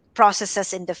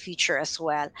processes in the future as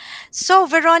well. So,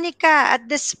 Veronica, at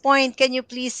this point, can you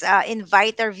please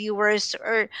invite our viewers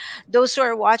or those who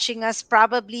are watching us?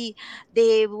 Probably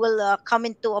they will come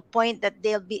into a point that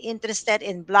they'll be interested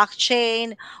in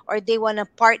blockchain, or they want to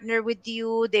partner with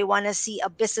you. They want to see a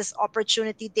business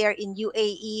opportunity there in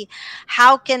UAE.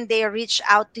 How can they reach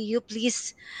out to you?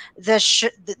 Please, the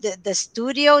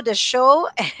studio, the show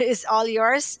is all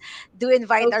yours. Do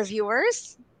invite our Okay.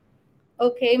 viewers.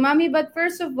 Okay, Mommy, but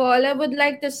first of all, I would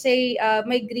like to say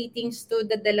my greetings to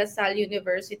the De La Salle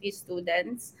University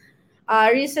students.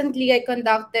 Recently, I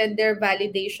conducted their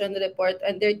validation report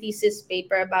on their thesis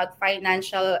paper about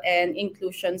financial and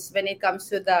inclusions when it comes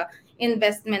to the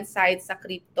investment side sa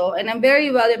crypto. And I'm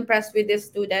very well impressed with these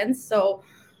students. So,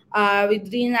 with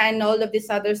Rina and all of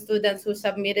these other students who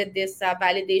submitted this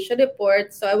validation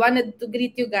report. So, I wanted to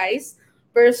greet you guys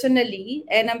personally,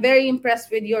 and I'm very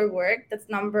impressed with your work. That's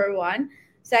number one.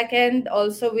 Second,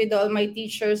 also with all my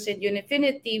teachers in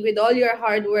Unifinity, with all your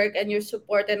hard work and your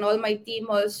support, and all my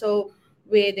team also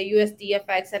with the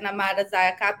USDFX and Amara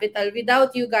Zaya Capital.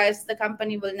 Without you guys, the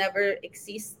company will never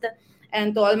exist.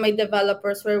 And to all my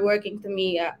developers who are working to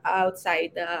me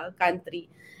outside the country.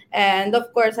 And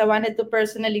of course, I wanted to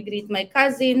personally greet my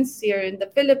cousins here in the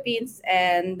Philippines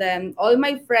and all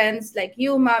my friends like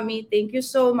you, Mommy. Thank you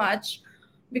so much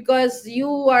because you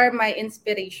are my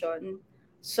inspiration.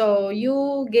 So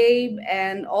you, Gabe,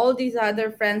 and all these other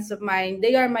friends of mine,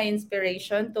 they are my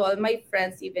inspiration to all my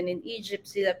friends, even in Egypt,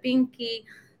 sila Pinky,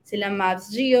 sila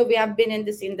Mavs Gio. We have been in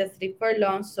this industry for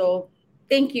long. So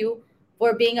thank you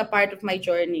for being a part of my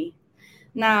journey.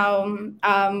 Now,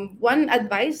 one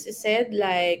advice is said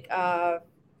like,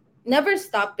 never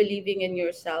stop believing in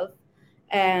yourself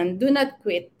and do not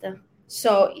quit.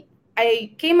 So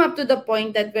I came up to the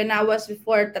point that when I was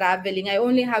before traveling, I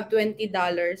only have $20,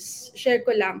 share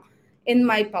ko lang, in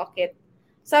my pocket.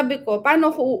 Sabi ko,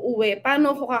 paano ko uuwi?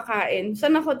 Paano ko kakain?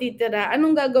 Saan ako titira?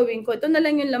 Anong gagawin ko? Ito na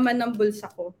lang yung laman ng bulsa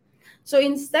ko. So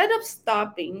instead of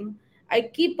stopping, I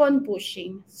keep on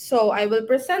pushing. So I will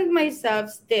present myself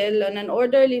still on an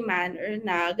orderly manner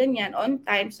na ganyan, on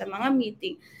time sa mga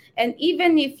meeting. And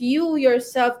even if you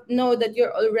yourself know that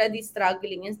you're already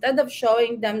struggling, instead of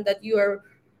showing them that you are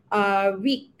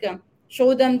weak,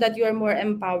 show them that you are more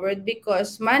empowered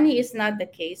because money is not the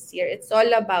case here. It's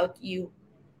all about you.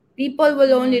 People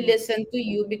will only listen to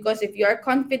you because if you are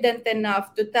confident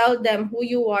enough to tell them who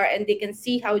you are and they can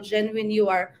see how genuine you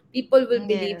are, people will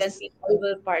believe and Yes. people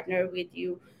will partner with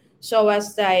you. So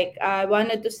as like I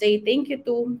wanted to say thank you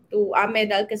to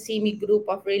Ahmed Al Kasimi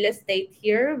Group of Real Estate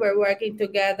here. We're working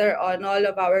together on all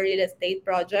of our real estate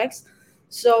projects.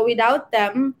 So without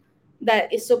them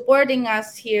that is supporting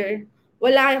us here,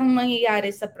 wala akong mangyayari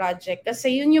sa project.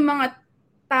 Kasi yun yung mga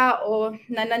tao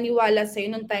na naniwala sa'yo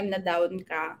nung time na down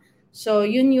ka. So,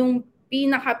 yun yung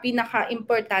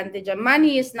pinaka-importante dyan.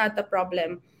 Money is not a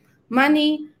problem.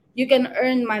 Money, you can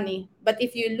earn money. But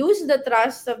if you lose the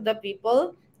trust of the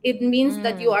people, it means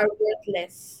that you are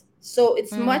worthless. So,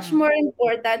 it's much more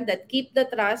important that keep the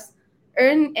trust,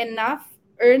 earn enough,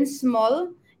 earn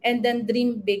small, and then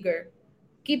dream bigger.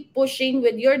 Keep pushing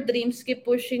with your dreams, keep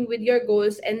pushing with your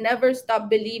goals, and never stop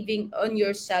believing on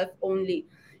yourself only.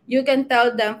 You can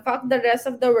tell them, fuck the rest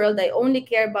of the world. I only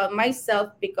care about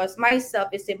myself because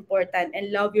myself is important,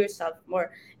 and love yourself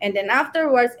more. And then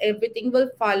afterwards, everything will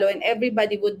follow and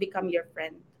everybody would become your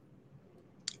friend.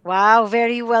 Wow,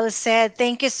 very well said.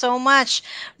 Thank you so much,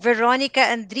 Veronica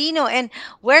Andrino. And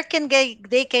where can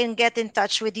they can get in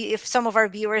touch with you if some of our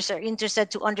viewers are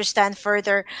interested to understand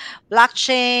further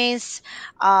blockchains,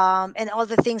 and all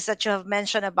the things that you have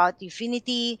mentioned about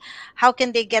Ufinity? How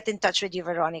can they get in touch with you,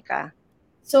 Veronica?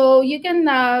 So you can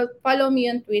follow me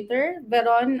on Twitter,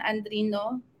 Veron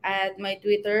Andrino at my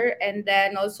Twitter, and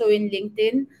then also in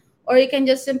LinkedIn. Or you can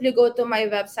just simply go to my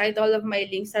website. All of my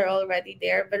links are already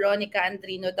there,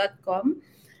 veronicaandrino.com,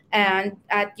 and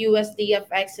at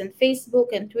USDFX and Facebook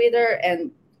and Twitter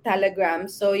and Telegram.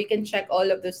 So you can check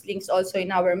all of those links also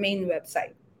in our main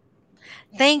website.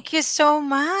 Thank you so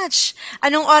much.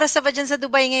 Anong oras na ba dyan sa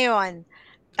Dubai ngayon?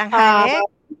 Uh, Tanghali?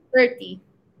 30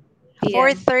 p.m.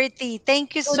 4:30.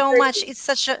 Thank you so much. 2:30. It's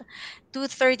such a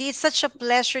 2:30. It's such a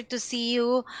pleasure to see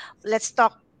you. Let's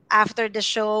talk after the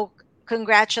show.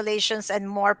 Congratulations and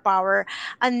more power.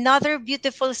 Another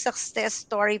beautiful success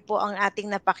story po ang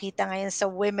ating napakita ngayon sa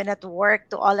Women at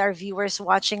Work. To all our viewers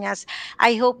watching us,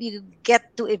 I hope you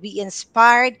get to be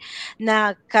inspired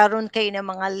na karon kayo ng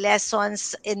mga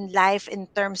lessons in life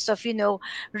in terms of,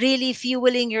 really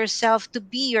fueling yourself to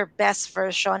be your best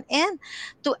version and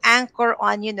to anchor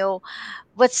on,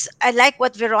 what's I like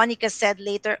what Veronica said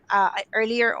later,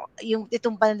 earlier, yung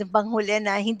itong bandang huli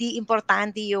na hindi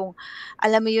importante yung,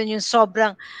 alam mo yun, yung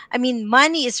sobrang, I mean,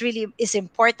 money is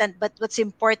important, but what's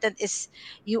important is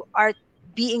you are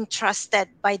being trusted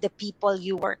by the people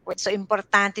you work with. So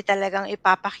importante talagang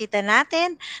ipapakita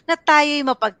natin na tayo'y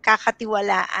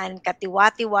mapagkakatiwalaan,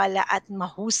 katiwa-tiwala at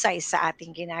mahusay sa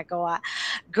ating ginagawa.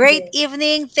 Great Yes.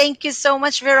 evening. Thank you so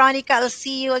much, Veronica. I'll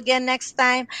see you again next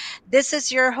time. This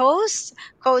is your host,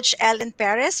 Coach Ellen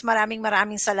Perez. Maraming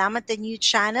salamat the new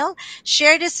channel.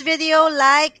 Share this video,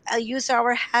 use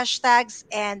our hashtags,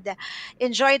 and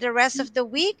enjoy the rest of the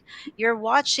week. You're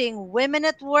watching Women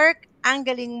at Work. Ang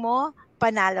galing mo,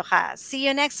 panalo ka. See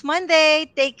you next Monday.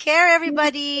 Take care,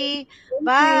 everybody. Thank you.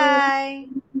 Bye.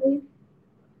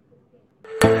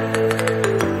 Thank you.